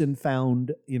Jackson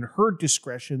found in her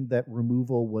discretion that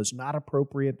removal was not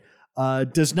appropriate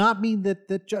does not mean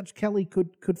that Judge Kelly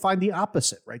could find the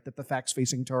opposite, right? That the facts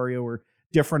facing Tarrio are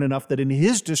different enough that in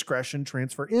his discretion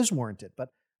transfer is warranted.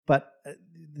 But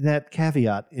that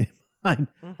caveat in mind,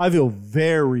 I feel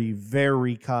very,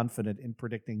 very confident in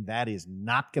predicting that is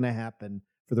not going to happen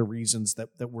for the reasons that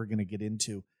we're going to get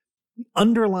into. The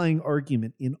underlying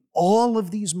argument in all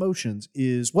of these motions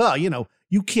is, well,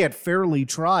 you can't fairly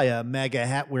try a MAGA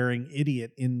hat-wearing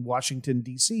idiot in Washington,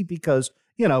 D.C. because,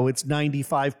 it's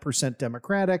 95%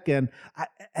 Democratic. And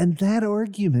that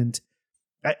argument,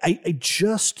 I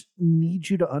just need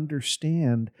you to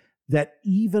understand that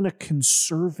even a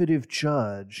conservative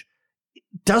judge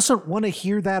doesn't want to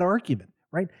hear that argument,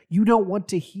 right? You don't want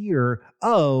to hear,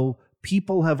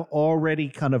 people have already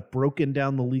kind of broken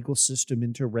down the legal system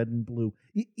into red and blue,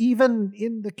 even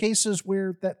in the cases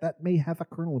where that may have a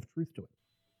kernel of truth to it.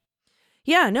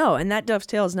 Yeah, no, and that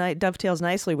dovetails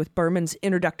nicely with Berman's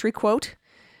introductory quote,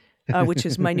 which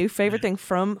is my new favorite thing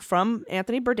from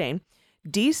Anthony Bourdain.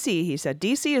 D.C., he said,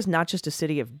 D.C. is not just a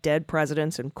city of dead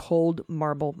presidents and cold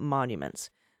marble monuments.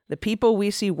 The people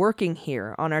we see working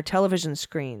here on our television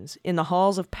screens, in the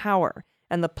halls of power,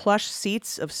 and the plush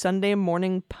seats of Sunday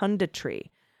morning punditry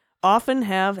often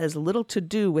have as little to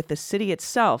do with the city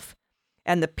itself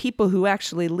and the people who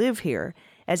actually live here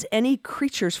as any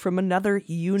creatures from another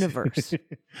universe.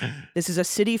 This is a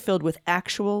city filled with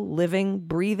actual, living,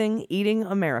 breathing, eating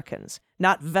Americans,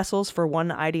 not vessels for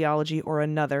one ideology or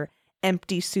another,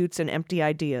 empty suits and empty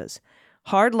ideas.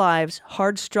 Hard lives,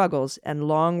 hard struggles, and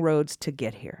long roads to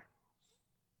get here.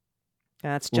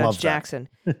 That's Judge Jackson.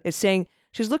 Is saying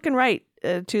she's looking right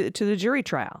to the jury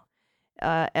trial.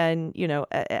 And,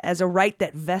 as a right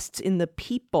that vests in the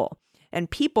people. And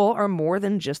people are more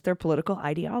than just their political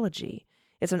ideology.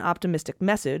 It's an optimistic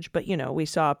message, but, we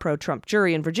saw a pro-Trump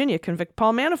jury in Virginia convict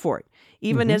Paul Manafort,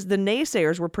 even as the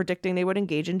naysayers were predicting they would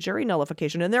engage in jury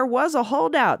nullification. And there was a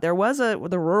holdout. There was the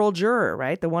rural juror,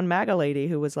 right? The one MAGA lady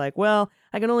who was like, well,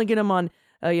 I can only get him on,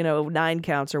 9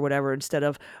 counts or whatever instead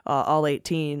of all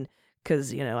 18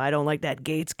 because, I don't like that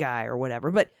Gates guy or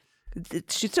whatever. But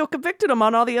she still convicted him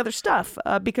on all the other stuff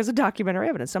because of documentary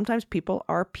evidence. Sometimes people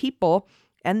are people,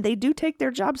 and they do take their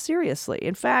job seriously.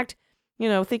 In fact,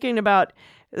 thinking about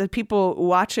the people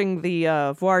watching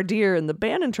the voir dire and the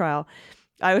Bannon trial,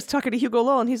 I was talking to Hugo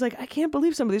Lowell, and he's like, I can't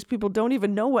believe some of these people don't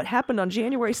even know what happened on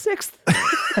January 6th.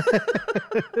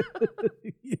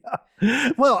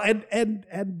 Yeah. Well,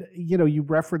 and you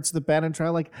reference the Bannon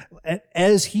trial, like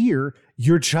as here,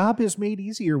 your job is made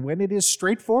easier when it is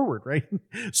straightforward, right?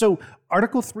 So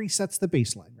Article 3 sets the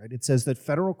baseline, right? It says that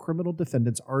federal criminal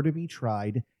defendants are to be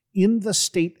tried in the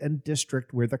state and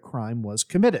district where the crime was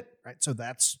committed, right? So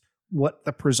that's what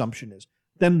the presumption is.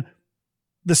 Then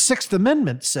The Sixth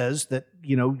Amendment says that,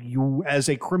 you as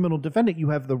a criminal defendant, you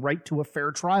have the right to a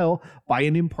fair trial by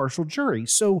an impartial jury.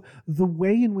 So the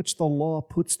way in which the law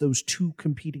puts those two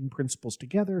competing principles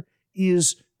together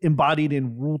is embodied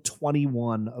in Rule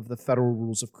 21 of the Federal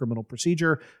Rules of Criminal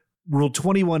Procedure. Rule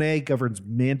 21A governs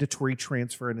mandatory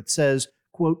transfer, and it says,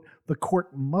 quote, the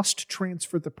court must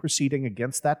transfer the proceeding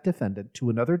against that defendant to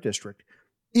another district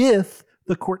if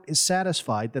the court is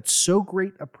satisfied that so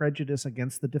great a prejudice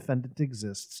against the defendant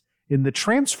exists in the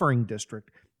transferring district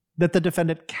that the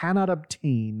defendant cannot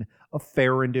obtain a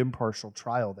fair and impartial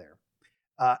trial there.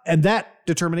 And that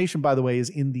determination, by the way, is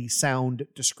in the sound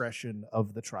discretion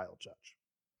of the trial judge.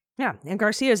 Yeah, and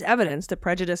Garcia's evidence that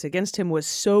prejudice against him was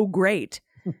so great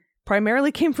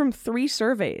primarily came from 3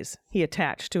 surveys he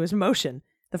attached to his motion.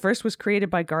 The first was created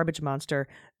by garbage monster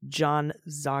John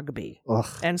Zogby.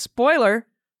 Ugh. And spoiler,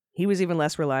 he was even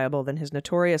less reliable than his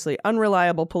notoriously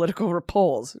unreliable political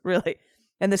polls, really.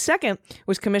 And the second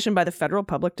was commissioned by the Federal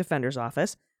Public Defender's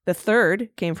Office. The third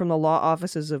came from the law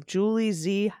offices of Julie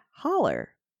Z.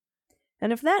 Haller.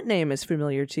 And if that name is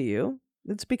familiar to you,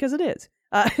 it's because it is.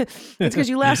 It's because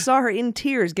you last saw her in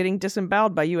tears getting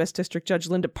disemboweled by U.S. District Judge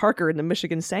Linda Parker in the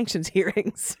Michigan sanctions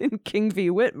hearings in King v.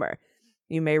 Whitmer.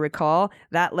 You may recall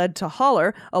that led to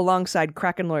Haller, alongside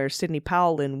Kraken lawyers Sidney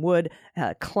Powell, Lynn Wood,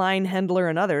 Klein Hendler,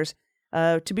 and others,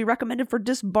 to be recommended for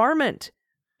disbarment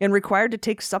and required to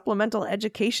take supplemental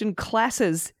education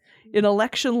classes in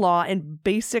election law and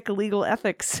basic legal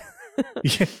ethics.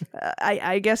 Yeah.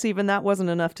 I guess even that wasn't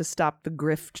enough to stop the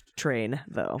grift train,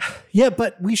 though. Yeah,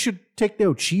 but we should take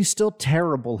note. She's still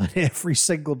terrible at every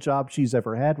single job she's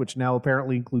ever had, which now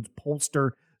apparently includes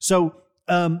pollster. So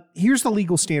here's the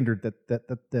legal standard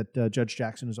that Judge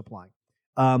Jackson is applying.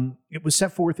 It was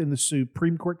set forth in the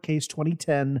Supreme Court case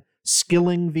 2010,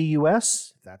 Skilling v.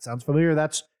 U.S. If that sounds familiar,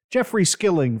 that's Jeffrey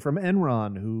Skilling from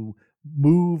Enron, who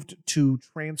moved to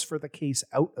transfer the case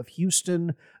out of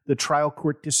Houston. The trial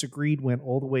court disagreed, went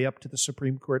all the way up to the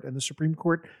Supreme Court, and the Supreme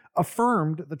Court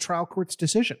affirmed the trial court's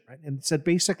decision, right? And said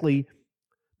basically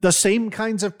the same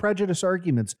kinds of prejudice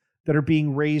arguments that are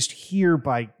being raised here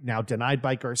now denied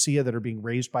by Garcia, that are being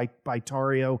raised by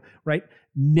Tarrio, right?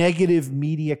 Negative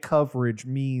media coverage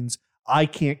means I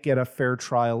can't get a fair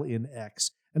trial in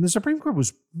X. And the Supreme Court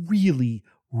was really,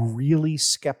 really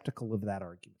skeptical of that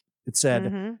argument. It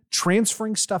said,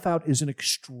 transferring stuff out is an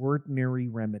extraordinary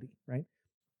remedy, right?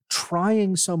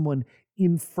 Trying someone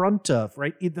in front of,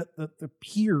 right, the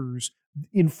peers,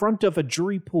 in front of a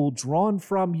jury pool drawn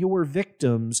from your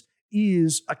victims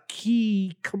is a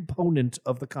key component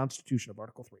of the Constitution of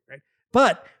Article 3, right?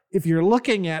 But if you're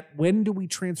looking at when do we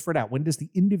transfer it out, when does the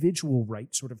individual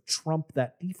right sort of trump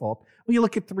that default? Well, you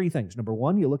look at 3 things. Number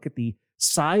 1, you look at the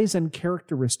size and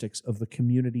characteristics of the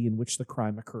community in which the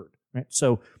crime occurred, right?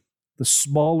 So the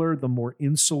smaller, the more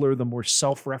insular, the more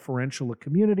self-referential a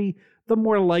community, the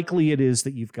more likely it is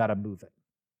that you've got to move it.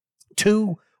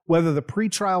 2, whether the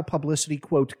pretrial publicity,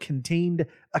 quote, contained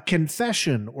a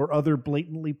confession or other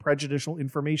blatantly prejudicial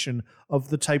information of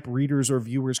the type readers or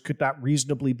viewers could not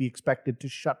reasonably be expected to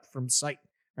shut from sight,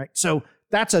 right? So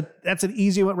that's an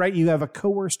easy one, right? You have a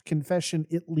coerced confession,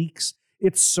 it leaks,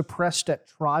 it's suppressed at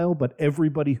trial, but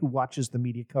everybody who watches the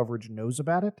media coverage knows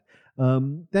about it.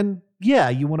 Then, yeah,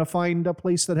 you want to find a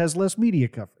place that has less media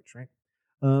coverage, right?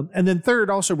 And then third,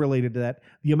 also related to that,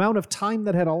 the amount of time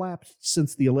that had elapsed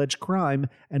since the alleged crime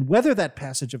and whether that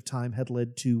passage of time had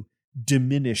led to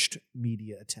diminished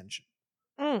media attention.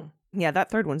 Yeah, that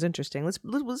third one's interesting.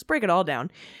 Let's break it all down.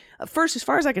 First, as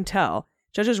far as I can tell,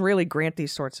 judges rarely grant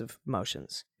these sorts of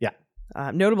motions. Yeah.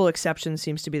 Notable exception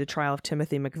seems to be the trial of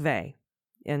Timothy McVeigh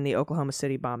in the Oklahoma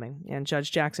City bombing. And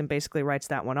Judge Jackson basically writes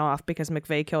that one off because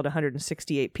McVeigh killed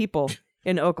 168 people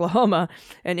in Oklahoma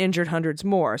and injured hundreds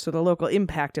more. So the local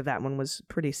impact of that one was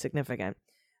pretty significant.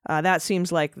 That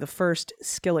seems like the first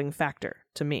Skilling factor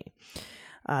to me.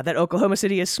 That Oklahoma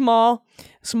City is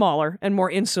smaller, and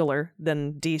more insular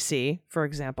than D.C., for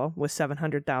example, with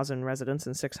 700,000 residents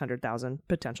and 600,000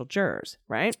 potential jurors,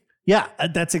 right? Yeah,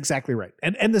 that's exactly right.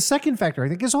 And the second factor, I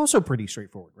think, is also pretty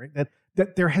straightforward, right?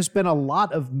 That there has been a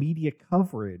lot of media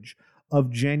coverage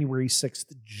of January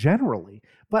 6th generally,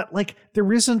 but like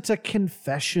there isn't a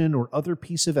confession or other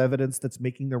piece of evidence that's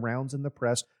making the rounds in the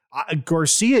press.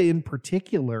 Garcia in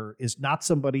particular is not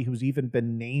somebody who's even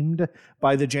been named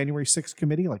by the January 6th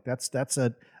committee. Like that's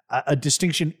a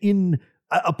distinction in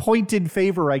a point in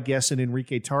favor, I guess, in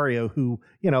Enrique Tarrio, who,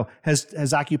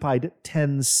 has occupied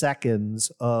 10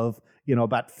 seconds of,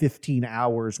 about 15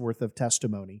 hours worth of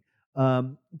testimony.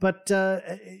 But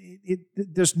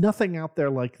there's nothing out there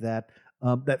like that.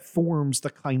 that forms the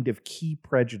kind of key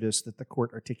prejudice that the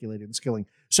court articulated in Skilling.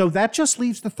 So that just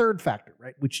leaves the third factor,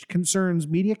 right, which concerns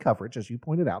media coverage, as you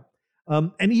pointed out.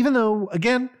 And even though,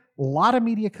 again, a lot of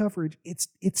media coverage,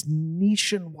 it's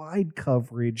nationwide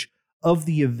coverage of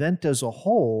the event as a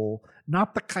whole,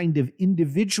 not the kind of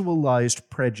individualized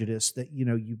prejudice that,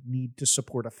 you need to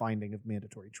support a finding of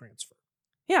mandatory transfer.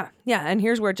 Yeah. And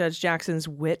here's where Judge Jackson's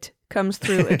wit comes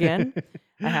through again.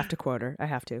 I have to quote her.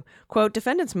 Quote,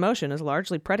 defendant's motion is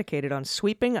largely predicated on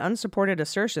sweeping, unsupported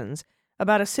assertions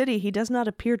about a city he does not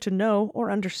appear to know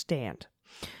or understand.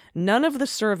 None of the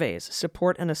surveys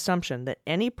support an assumption that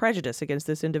any prejudice against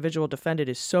this individual defendant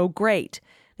is so great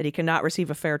that he cannot receive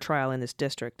a fair trial in this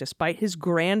district. Despite his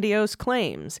grandiose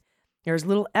claims, there is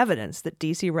little evidence that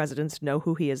D.C. residents know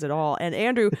who he is at all. And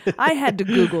Andrew, I had to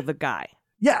Google the guy.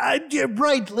 Yeah,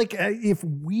 right. Like, if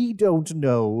we don't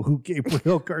know who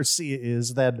Gabriel Garcia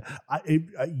is, then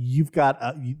you're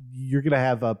going to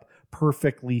have a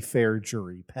perfectly fair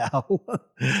jury, pal.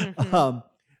 Mm-hmm.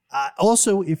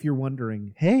 Also, if you're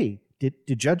wondering, hey, did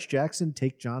Judge Jackson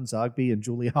take John Zogby and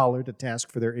Julie Holler to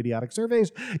task for their idiotic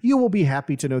surveys? You will be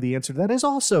happy to know the answer to that is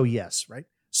also yes, right?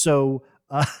 So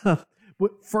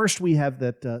first, we have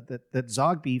that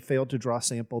Zogby failed to draw a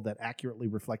sample that accurately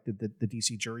reflected the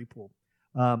D.C. jury pool.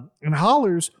 And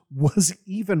Holler's was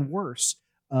even worse.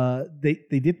 They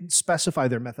didn't specify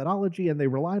their methodology, and they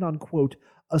relied on, quote,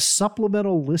 a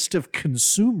supplemental list of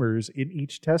consumers in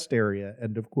each test area,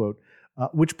 end of quote,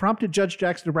 which prompted Judge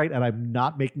Jackson to write, and I'm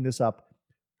not making this up,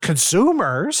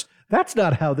 consumers? That's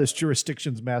not how this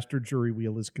jurisdiction's master jury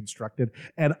wheel is constructed.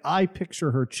 And I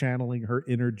picture her channeling her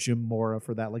inner Jim Mora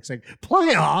for that, like saying,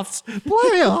 playoffs.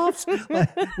 Like,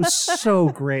 it was so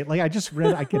great. Like, I just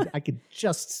read, I could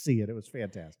just see it. It was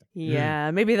fantastic.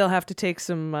 Yeah, maybe they'll have to take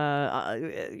some,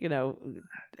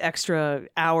 extra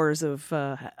hours of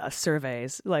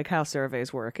surveys, like how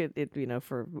surveys work. It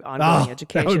for ongoing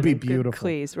education. That would be beautiful.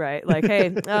 Please, right? Like, hey,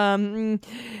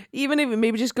 even if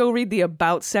maybe just go read the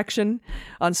about section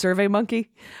on SurveyMonkey,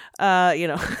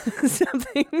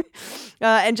 something.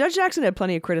 And Judge Jackson had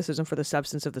plenty of criticism for the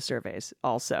substance of the surveys,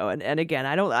 also. And again,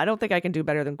 I don't think I can do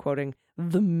better than quoting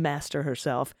the master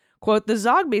herself. Quote, the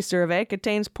Zogby survey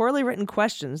contains poorly written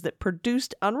questions that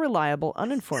produced unreliable,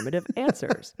 uninformative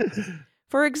answers.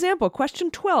 For example, question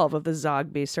 12 of the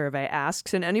Zogby survey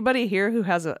asks, and anybody here who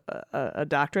has a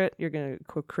doctorate, you're going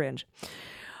to cringe.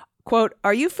 Quote,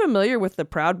 are you familiar with the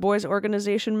Proud Boys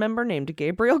organization member named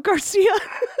Gabriel Garcia?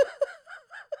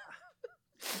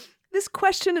 This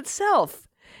question itself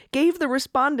gave the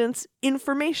respondents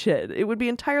information. It would be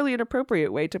entirely an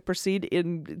appropriate way to proceed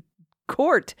in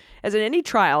court. As in any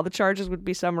trial, the charges would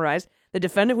be summarized, the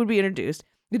defendant would be introduced,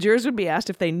 the jurors would be asked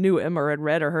if they knew him or had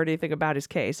read or heard anything about his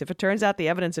case. If it turns out the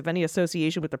evidence of any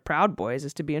association with the Proud Boys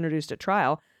is to be introduced at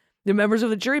trial, the members of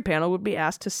the jury panel would be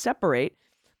asked to separate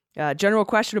general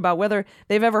question about whether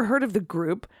they've ever heard of the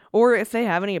group or if they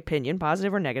have any opinion,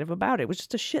 positive or negative, about it. It was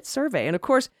just a shit survey. And of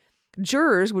course,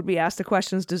 jurors would be asked the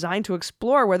questions designed to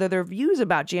explore whether their views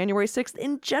about January 6th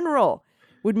in general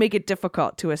would make it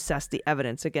difficult to assess the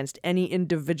evidence against any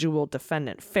individual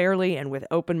defendant fairly and with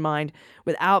open mind,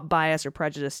 without bias or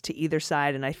prejudice to either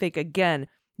side. And I think, again,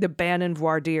 the Bannon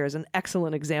voir dire is an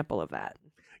excellent example of that.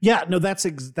 Yeah, no, that's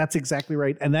exactly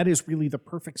right. And that is really the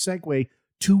perfect segue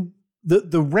to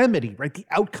the remedy, right? The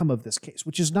outcome of this case,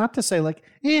 which is not to say like,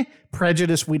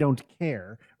 prejudice, we don't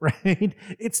care, right?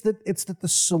 It's that the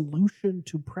solution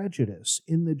to prejudice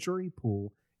in the jury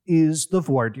pool is the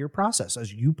voir dire process,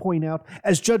 as you point out,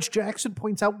 as Judge Jackson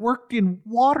points out, worked in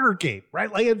Watergate,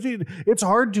 right? Like it's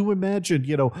hard to imagine,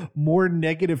 more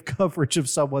negative coverage of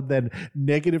someone than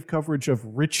negative coverage of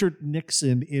Richard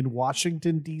Nixon in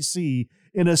Washington, D.C.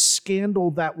 in a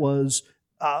scandal that was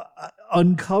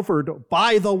uncovered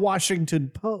by the Washington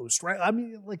Post, right? I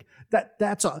mean, like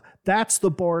that's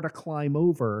the bar to climb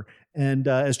over. And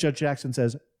as Judge Jackson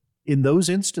says, in those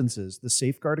instances, the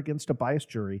safeguard against a biased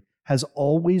jury has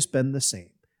always been the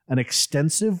same: an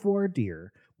extensive voir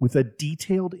dire with a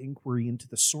detailed inquiry into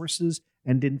the sources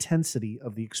and intensity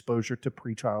of the exposure to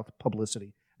pretrial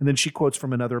publicity. And then she quotes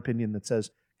from another opinion that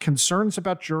says, concerns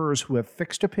about jurors who have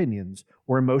fixed opinions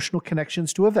or emotional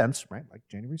connections to events, right, like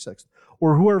January 6th,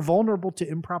 or who are vulnerable to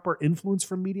improper influence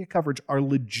from media coverage are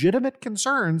legitimate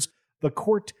concerns. The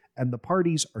court and the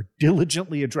parties are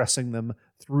diligently addressing them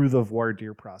through the voir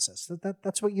dire process.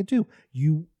 That's what you do.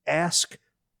 You ask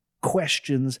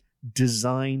questions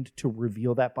designed to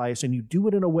reveal that bias, and you do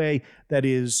it in a way that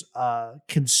is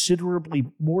considerably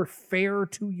more fair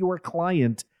to your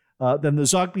client than the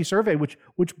Zogby survey, which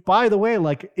by the way,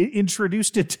 like,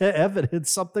 introduced into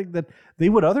evidence something that they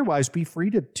would otherwise be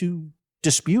free to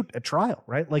dispute at trial,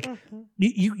 right? Like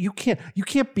you can't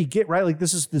be right. Like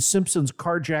this is the Simpsons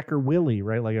carjacker Willie,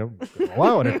 right? Like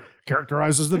wow, and it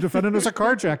characterizes the defendant as a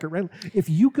carjacker, right? If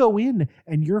you go in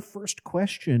and your first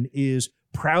question is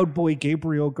Proud Boy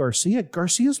Gabriel Garcia,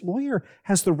 Garcia's lawyer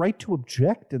has the right to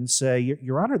object and say,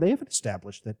 Your Honor, they haven't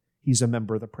established that he's a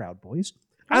member of the Proud Boys.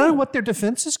 I don't know what their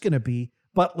defense is going to be,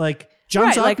 but like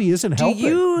John Zombie isn't helping. Do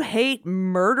you hate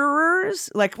murderers?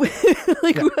 Like, what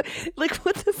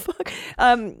the fuck?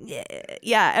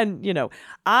 Yeah, and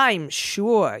I'm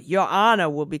sure Your Honor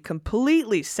will be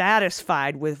completely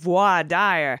satisfied with voir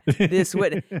dire. This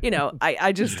would,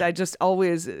 I just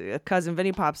always Cousin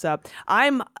Vinny pops up.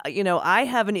 I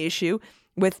have an issue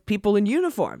with people in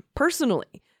uniform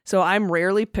personally. So I'm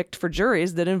rarely picked for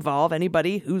juries that involve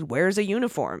anybody who wears a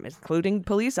uniform, including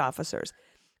police officers.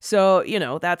 So,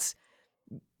 that's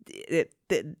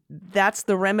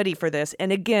the remedy for this.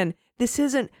 And again, this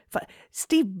isn't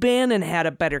Steve Bannon had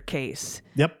a better case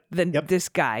than this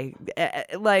guy.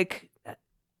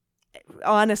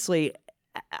 Honestly,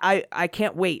 I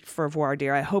can't wait for voir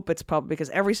dire. I hope it's public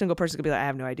because every single person could be like, I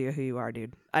have no idea who you are,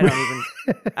 dude. I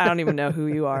don't even know who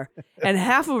you are. And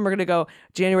half of them are going to go,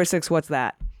 January 6th, what's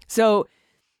that? So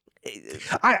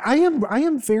I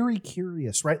am very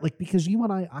curious, right? Like, because you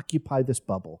and I occupy this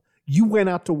bubble. You went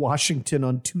out to Washington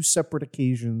on 2 separate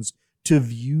occasions to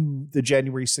view the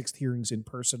January 6th hearings in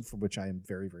person, for which I am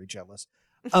very, very jealous.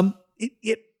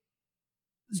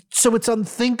 So it's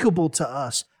unthinkable to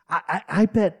us. I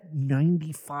bet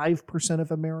 95%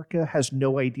 of America has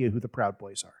no idea who the Proud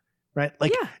Boys are, right?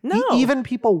 Like, even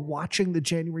people watching the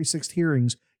January 6th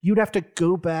hearings, you'd have to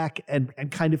go back and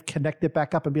kind of connect it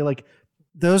back up and be like,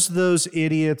 those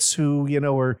idiots who,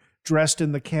 are dressed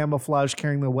in the camouflage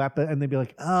carrying the weapon, and they'd be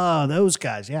like, oh, those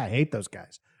guys. Yeah, I hate those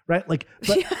guys. Right? Like,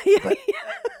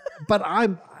 but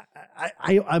I'm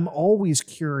always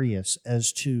curious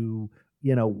as to,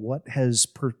 what has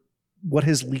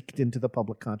leaked into the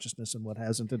public consciousness and what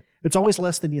hasn't. And it's always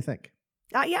less than you think.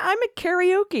 I'm at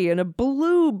karaoke in a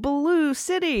blue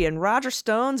city, and Roger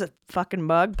Stone's a fucking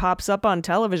mug pops up on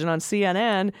television on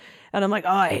CNN, and I'm like, oh,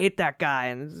 I hate that guy,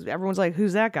 and everyone's like,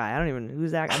 who's that guy? I don't even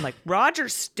who's that guy? I'm like, Roger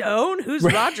Stone? Who's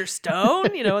Roger Stone?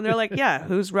 And they're like, yeah,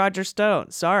 who's Roger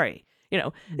Stone? Sorry, these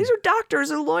are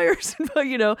doctors and lawyers,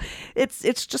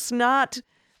 it's just not.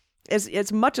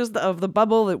 As much as of the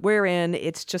bubble that we're in,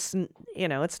 it's just,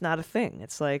 it's not a thing.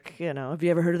 It's like, have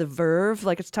you ever heard of the Verve?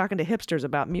 Like, it's talking to hipsters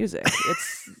about music.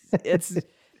 It's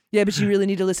yeah, but you really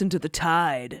need to listen to The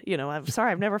Tide. I'm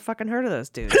sorry, I've never fucking heard of those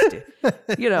dudes. But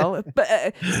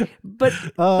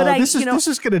this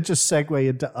is going to just segue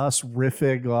into us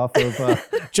riffing off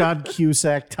of John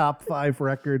Cusack top 5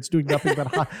 records, doing nothing but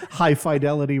high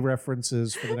fidelity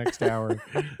references for the next hour.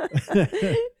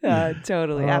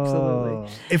 Totally,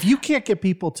 absolutely. If you can't get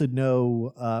people to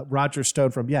know Roger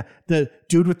Stone from the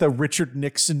dude with the Richard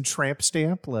Nixon tramp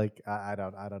stamp, like I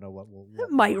don't know what will.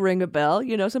 It might ring a bell,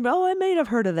 somebody. Oh, I may have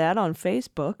heard of that on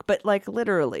Facebook, but like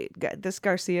literally, this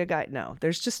Garcia guy. No,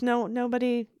 there's just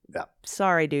nobody. Yeah.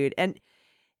 Sorry, dude, and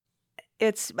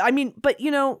it's. I mean, but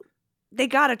they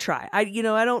gotta try. I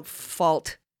don't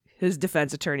fault his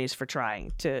defense attorneys for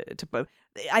trying to put.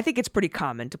 I think it's pretty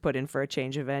common to put in for a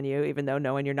change of venue, even though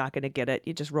knowing you're not going to get it,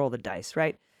 you just roll the dice,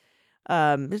 right?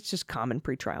 It's just common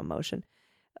pretrial motion.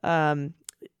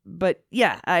 But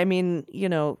yeah, I mean,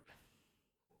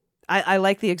 I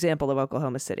like the example of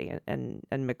Oklahoma City and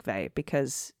McVeigh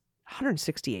because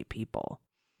 168 people.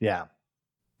 Yeah.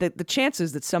 The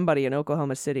chances that somebody in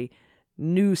Oklahoma City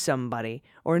knew somebody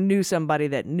or knew somebody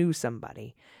that knew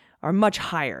somebody are much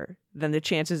higher than the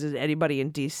chances of anybody in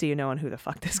D.C. knowing who the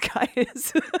fuck this guy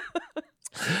is.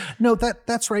 No,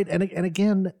 that's right. And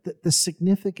again, the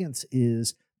significance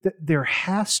is that there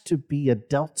has to be a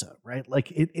delta, right?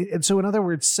 Like and so in other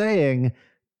words, saying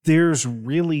there's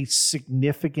really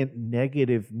significant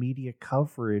negative media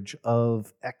coverage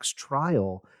of X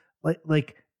trial,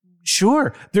 like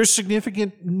sure, there's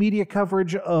significant media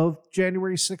coverage of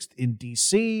January 6th in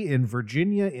D.C., in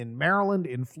Virginia, in Maryland,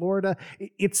 in Florida.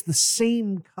 It's the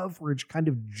same coverage kind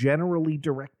of generally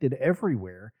directed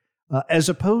everywhere, as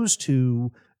opposed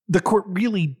to the court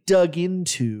really dug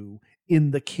into, in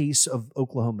the case of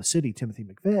Oklahoma City, Timothy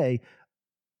McVeigh,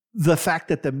 the fact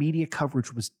that the media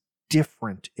coverage was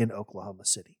different in Oklahoma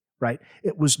City, right?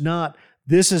 It was not,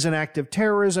 this is an act of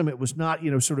terrorism. It was not,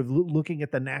 sort of looking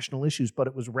at the national issues, but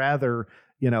it was rather,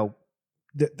 there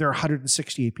are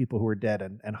 168 people who are dead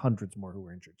and hundreds more who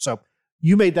were injured. So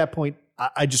you made that point.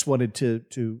 I just wanted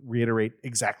to reiterate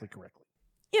exactly correctly.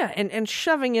 Yeah, and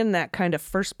shoving in that kind of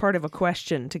first part of a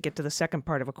question to get to the second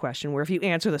part of a question, where if you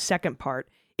answer the second part,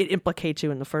 it implicates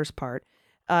you in the first part.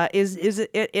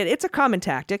 it's a common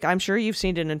tactic. I'm sure you've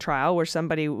seen it in trial where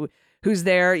somebody who's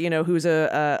there, who's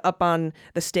up on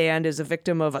the stand is a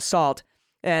victim of assault.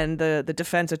 And the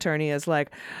defense attorney is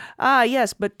like,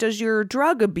 yes, but does your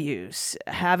drug abuse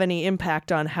have any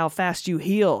impact on how fast you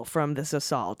heal from this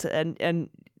assault? And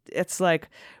it's like,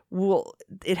 well,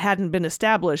 it hadn't been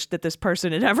established that this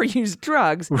person had ever used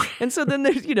drugs. And so then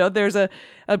there's a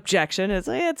objection. It's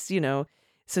like,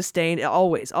 sustained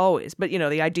always. But,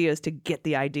 the idea is to get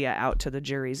the idea out to the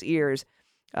jury's ears.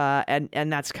 And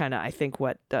that's kind of, I think,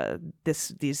 what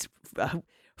these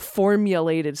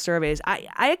formulated surveys.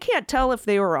 I can't tell if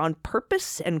they were on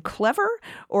purpose and clever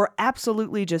or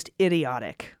absolutely just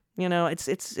idiotic.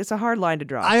 It's a hard line to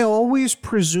draw. I always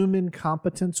presume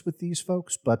incompetence with these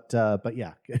folks, but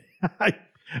yeah.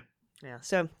 Yeah.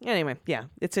 So anyway, yeah,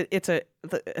 it's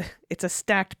a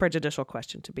stacked prejudicial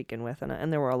question to begin with,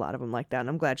 and there were a lot of them like that, and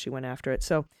I'm glad she went after it.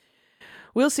 So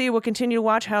we'll see. We'll continue to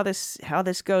watch how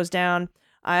this goes down.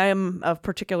 I am of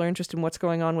particular interest in what's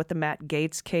going on with the Matt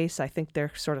Gaetz case. I think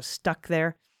they're sort of stuck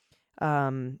there.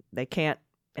 They can't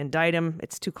indict him.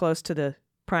 It's too close to the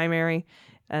primary.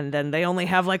 And then they only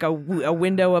have like a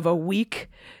window of a week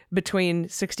between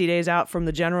 60 days out from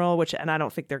the general, and I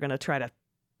don't think they're going to try to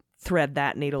thread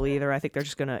that needle either. I think they're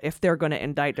just going to, if they're going to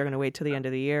indict, they're going to wait till the end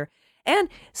of the year. And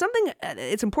something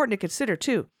it's important to consider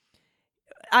too.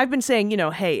 I've been saying,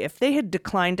 hey, if they had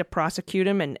declined to prosecute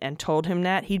him and told him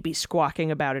that, he'd be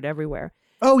squawking about it everywhere.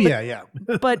 Oh, yeah.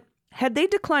 But had they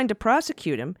declined to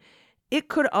prosecute him, it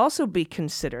could also be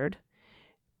considered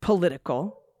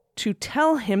political to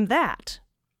tell him that.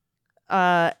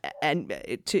 And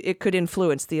it could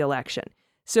influence the election.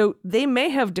 So they may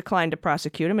have declined to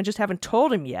prosecute him and just haven't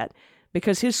told him yet,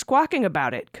 because his squawking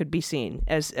about it could be seen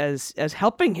as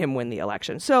helping him win the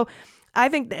election. So I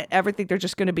think they're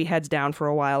just going to be heads down for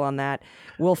a while on that.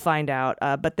 We'll find out.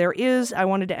 But I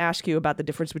wanted to ask you about the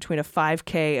difference between a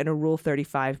 5K and a Rule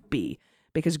 35B,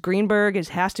 because Greenberg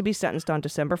has to be sentenced on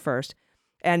December 1st,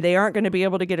 and they aren't going to be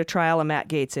able to get a trial of Matt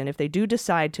Gaetz in. If they do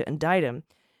decide to indict him,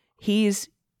 he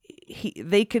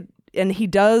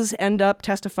does end up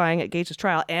testifying at Gaetz'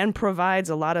 trial and provides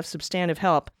a lot of substantive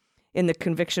help in the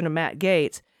conviction of Matt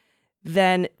Gaetz,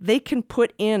 then they can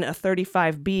put in a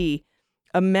 35B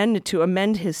to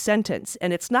amend his sentence.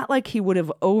 And it's not like he would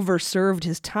have overserved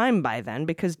his time by then,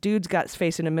 because dude's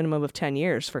facing a minimum of 10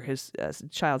 years for his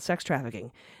child sex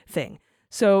trafficking thing.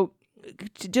 So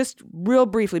just real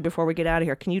briefly before we get out of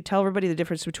here, can you tell everybody the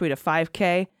difference between a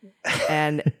 5K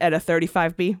and a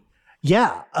 35B?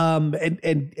 Yeah,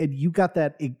 and you got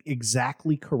that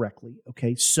exactly correctly.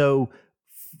 Okay, so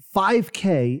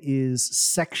 5K is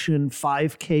Section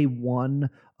 5K1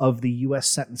 of the U.S.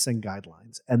 sentencing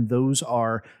guidelines, and those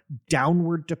are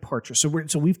downward departures. So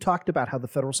we've talked about how the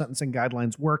federal sentencing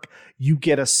guidelines work. You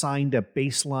get assigned a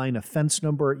baseline offense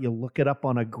number. You look it up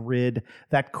on a grid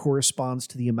that corresponds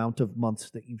to the amount of months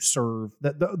that you serve,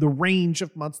 the range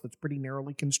of months that's pretty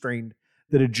narrowly constrained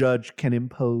that a judge can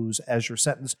impose as your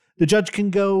sentence. The judge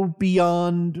can go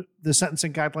beyond the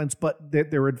sentencing guidelines, but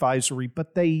they're advisory.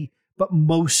 But the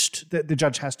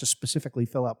judge has to specifically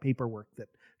fill out paperwork that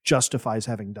justifies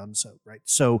having done so, right?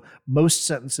 So most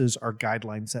sentences are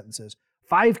guideline sentences.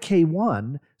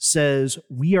 5K1 says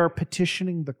we are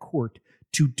petitioning the court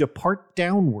to depart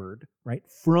downward, right,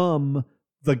 from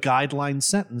the guideline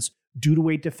sentence due to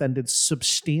a defendant's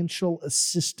substantial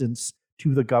assistance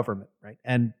to the government, right?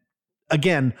 And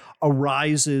again,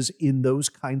 arises in those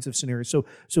kinds of scenarios.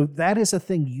 So that is a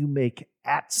thing you make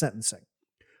at sentencing.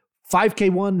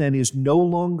 5K1 then is no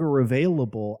longer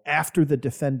available after the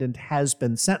defendant has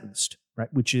been sentenced, right?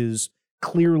 Which is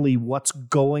clearly what's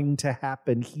going to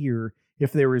happen here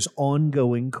if there is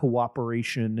ongoing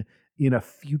cooperation in a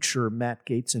future Matt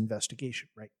Gaetz investigation,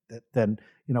 right? Then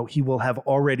he will have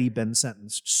already been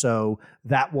sentenced. So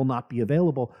that will not be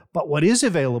available. But what is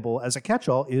available as a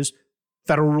catch-all is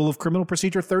Federal Rule of Criminal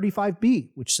Procedure 35B,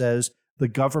 which says the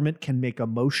government can make a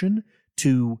motion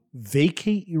to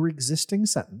vacate your existing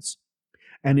sentence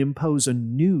and impose a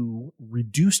new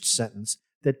reduced sentence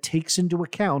that takes into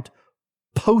account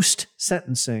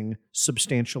post-sentencing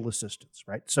substantial assistance,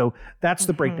 right? So that's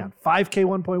the breakdown. 5K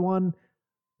 1.1,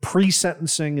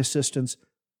 pre-sentencing assistance,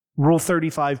 Rule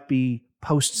 35B,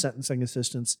 post-sentencing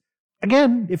assistance.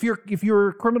 Again, if you're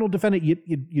a criminal defendant,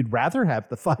 you'd rather have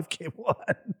the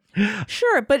 5K1.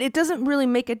 Sure, but it doesn't really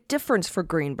make a difference for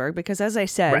Greenberg because, as I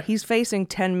said, right, he's facing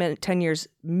 10 years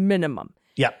minimum.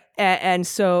 Yep. And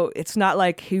so it's not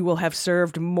like he will have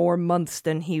served more months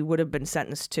than he would have been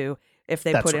sentenced to if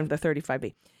they put in the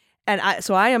 35B.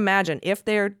 So I imagine if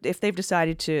they've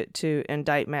decided to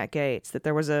indict Matt Gaetz, that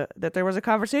there was a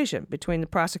conversation between the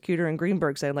prosecutor and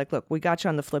Greenberg saying, like, look, we got you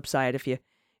on the flip side. If you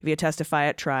testify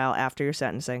at trial after your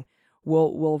sentencing,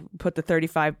 we'll put the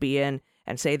 35B in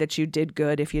and say that you did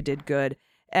good if you did good.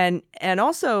 And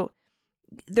also,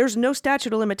 there's no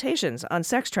statute of limitations on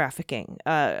sex trafficking.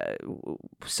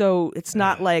 So it's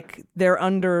not like they're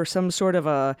under some sort of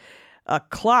a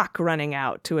clock running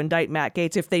out to indict Matt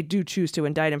Gaetz if they do choose to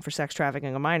indict him for sex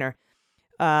trafficking a minor.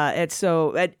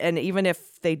 And even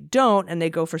if they don't and they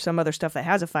go for some other stuff that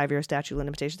has a 5-year statute of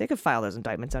limitations, they could file those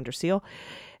indictments under seal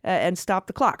and stop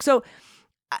the clock. So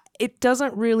it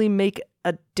doesn't really make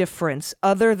a difference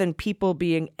other than people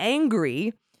being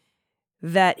angry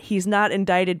that he's not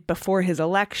indicted before his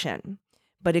election.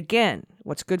 But again,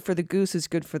 what's good for the goose is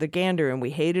good for the gander, and we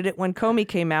hated it when Comey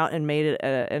came out and made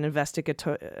an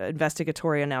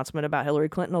investigatory announcement about Hillary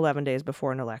Clinton 11 days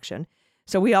before an election.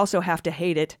 So we also have to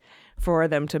hate it for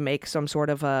them to make some sort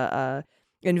of a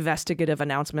investigative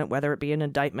announcement, whether it be an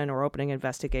indictment or opening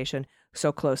investigation,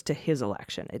 so close to his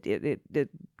election. It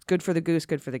good for the goose,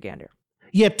 good for the gander.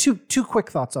 Yeah, two quick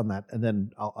thoughts on that, and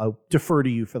then I'll defer to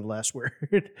you for the last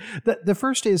word. The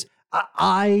first is,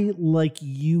 I, like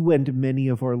you and many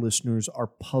of our listeners, are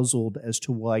puzzled as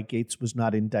to why Gaetz was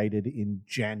not indicted in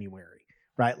January,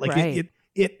 right? Like right.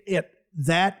 It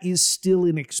that is still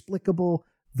inexplicable.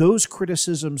 Those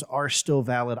criticisms are still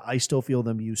valid. I still feel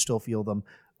them. You still feel them.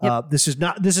 Yep. This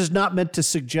is not meant to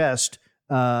suggest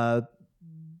that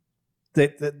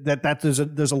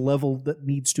there's a level that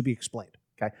needs to be explained.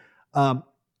 Okay.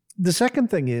 The second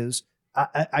thing is,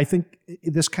 I think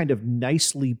this kind of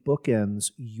nicely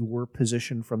bookends your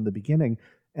position from the beginning.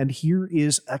 And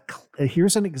here's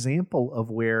an example of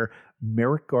where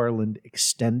Merrick Garland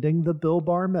extending the Bill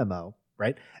Barr memo,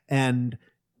 right, and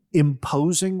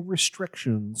imposing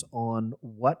restrictions on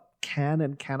what can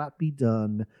and cannot be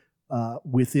done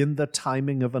within the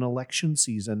timing of an election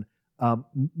season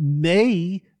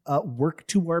may work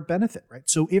to our benefit, right?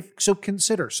 So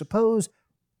suppose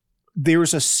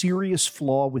there's a serious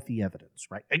flaw with the evidence,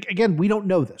 right? Again, we don't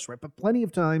know this, right? But plenty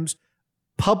of times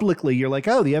publicly you're like,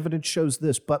 oh, the evidence shows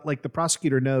this, but like the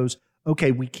prosecutor knows,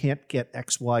 okay, we can't get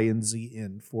X, Y, and Z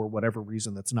in for whatever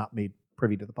reason that's not made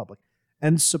privy to the public.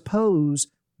 And suppose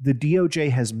the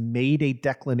DOJ has made a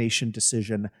declination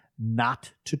decision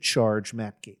not to charge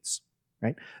Matt Gaetz,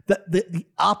 right? The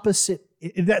opposite,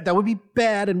 that would be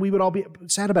bad and we would all be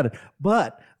sad about it.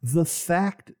 But the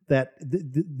fact that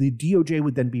the DOJ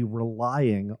would then be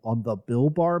relying on the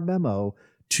Bill Barr memo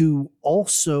to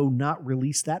also not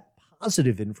release that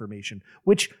positive information,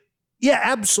 which, yeah,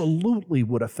 absolutely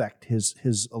would affect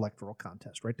his electoral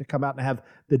contest, right? To come out and have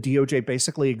the DOJ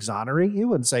basically exonerate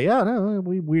you and say, yeah, no,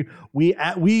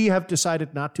 we have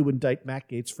decided not to indict Matt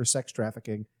Gaetz for sex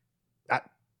trafficking.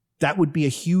 That would be a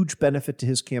huge benefit to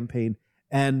his campaign.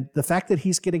 And the fact that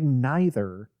he's getting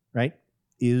neither, right,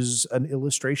 is an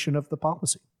illustration of the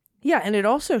policy. Yeah, and it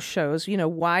also shows,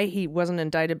 why he wasn't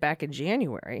indicted back in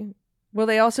January. Well,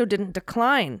 they also didn't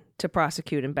decline to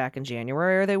prosecute him back in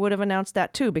January, or they would have announced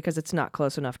that too, because it's not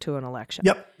close enough to an election.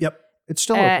 Yep. It's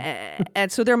still open.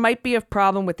 And so there might be a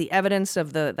problem with the evidence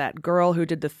of that girl who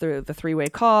did the three-way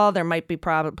call. There might be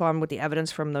problem with the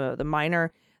evidence from the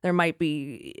minor. There might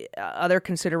be other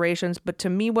considerations. But to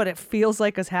me, what it feels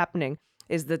like is happening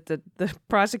is that the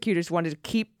prosecutors wanted to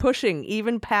keep pushing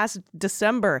even past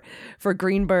December for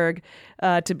Greenberg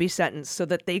to be sentenced so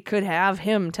that they could have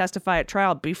him testify at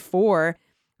trial before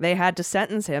they had to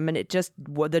sentence him. And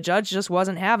the judge just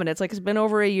wasn't having it. It's like, it's been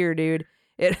over a year, dude.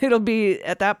 It'll be,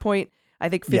 at that point, I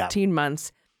think 15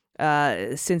 months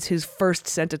since his first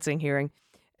sentencing hearing.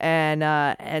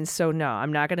 And so, no,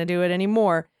 I'm not going to do it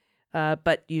anymore.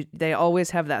 But they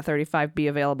always have that 35B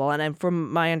available. And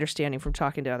from my understanding from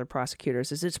talking to other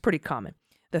prosecutors is it's pretty common,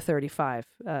 the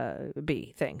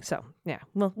 35B thing. So, yeah,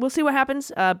 we'll see what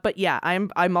happens. But yeah,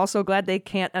 I'm also glad they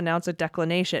can't announce a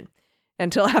declination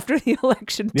until after the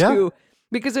election too.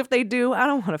 Because if they do, I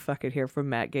don't want to fucking hear from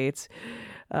Matt Gaetz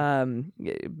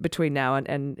between now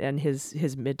and his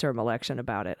midterm election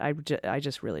about it. I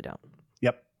just really don't.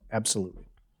 Yep, absolutely.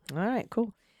 All right,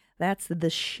 cool. That's the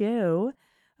show.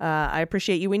 I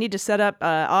appreciate you. We need to set up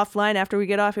offline after we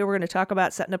get off here. We're going to talk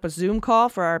about setting up a Zoom call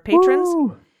for our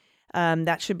patrons.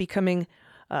 That should be coming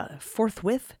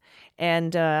forthwith.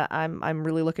 And I'm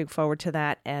really looking forward to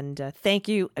that. And thank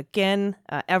you again,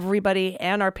 everybody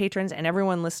and our patrons and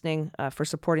everyone listening for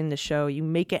supporting the show. You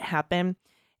make it happen.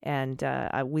 And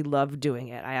we love doing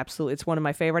it. It's one of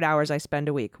my favorite hours I spend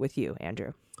a week with you,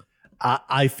 Andrew.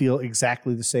 I feel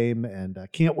exactly the same and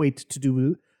can't wait to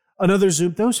do another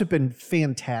Zoom. Those have been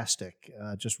fantastic.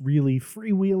 Just really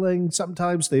freewheeling.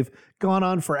 Sometimes they've gone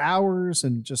on for hours,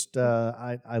 and just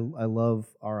I love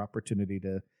our opportunity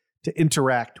to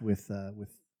interact with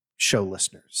show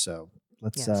listeners. So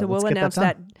let's we'll announce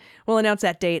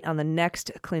that date on the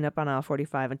next Cleanup on Aisle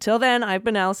 45. Until then, I've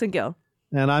been Allison Gill.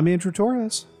 And I'm Andrew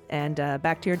Torres. And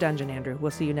back to your dungeon, Andrew.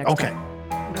 We'll see you next time.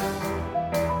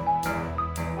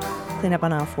 Cleanup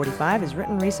on Aisle 45 is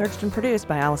written, researched, and produced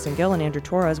by Allison Gill and Andrew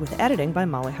Torres, with editing by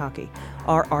Molly Hockey.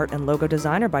 Our art and logo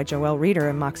design are by Joelle Reeder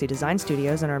and Moxie Design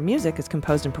Studios, and our music is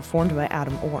composed and performed by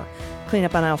Adam Orr.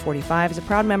 Cleanup on Aisle 45 is a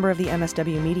proud member of the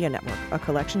MSW Media Network, a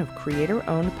collection of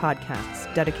creator-owned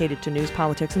podcasts dedicated to news,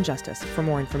 politics, and justice. For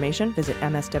more information, visit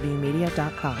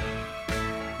mswmedia.com.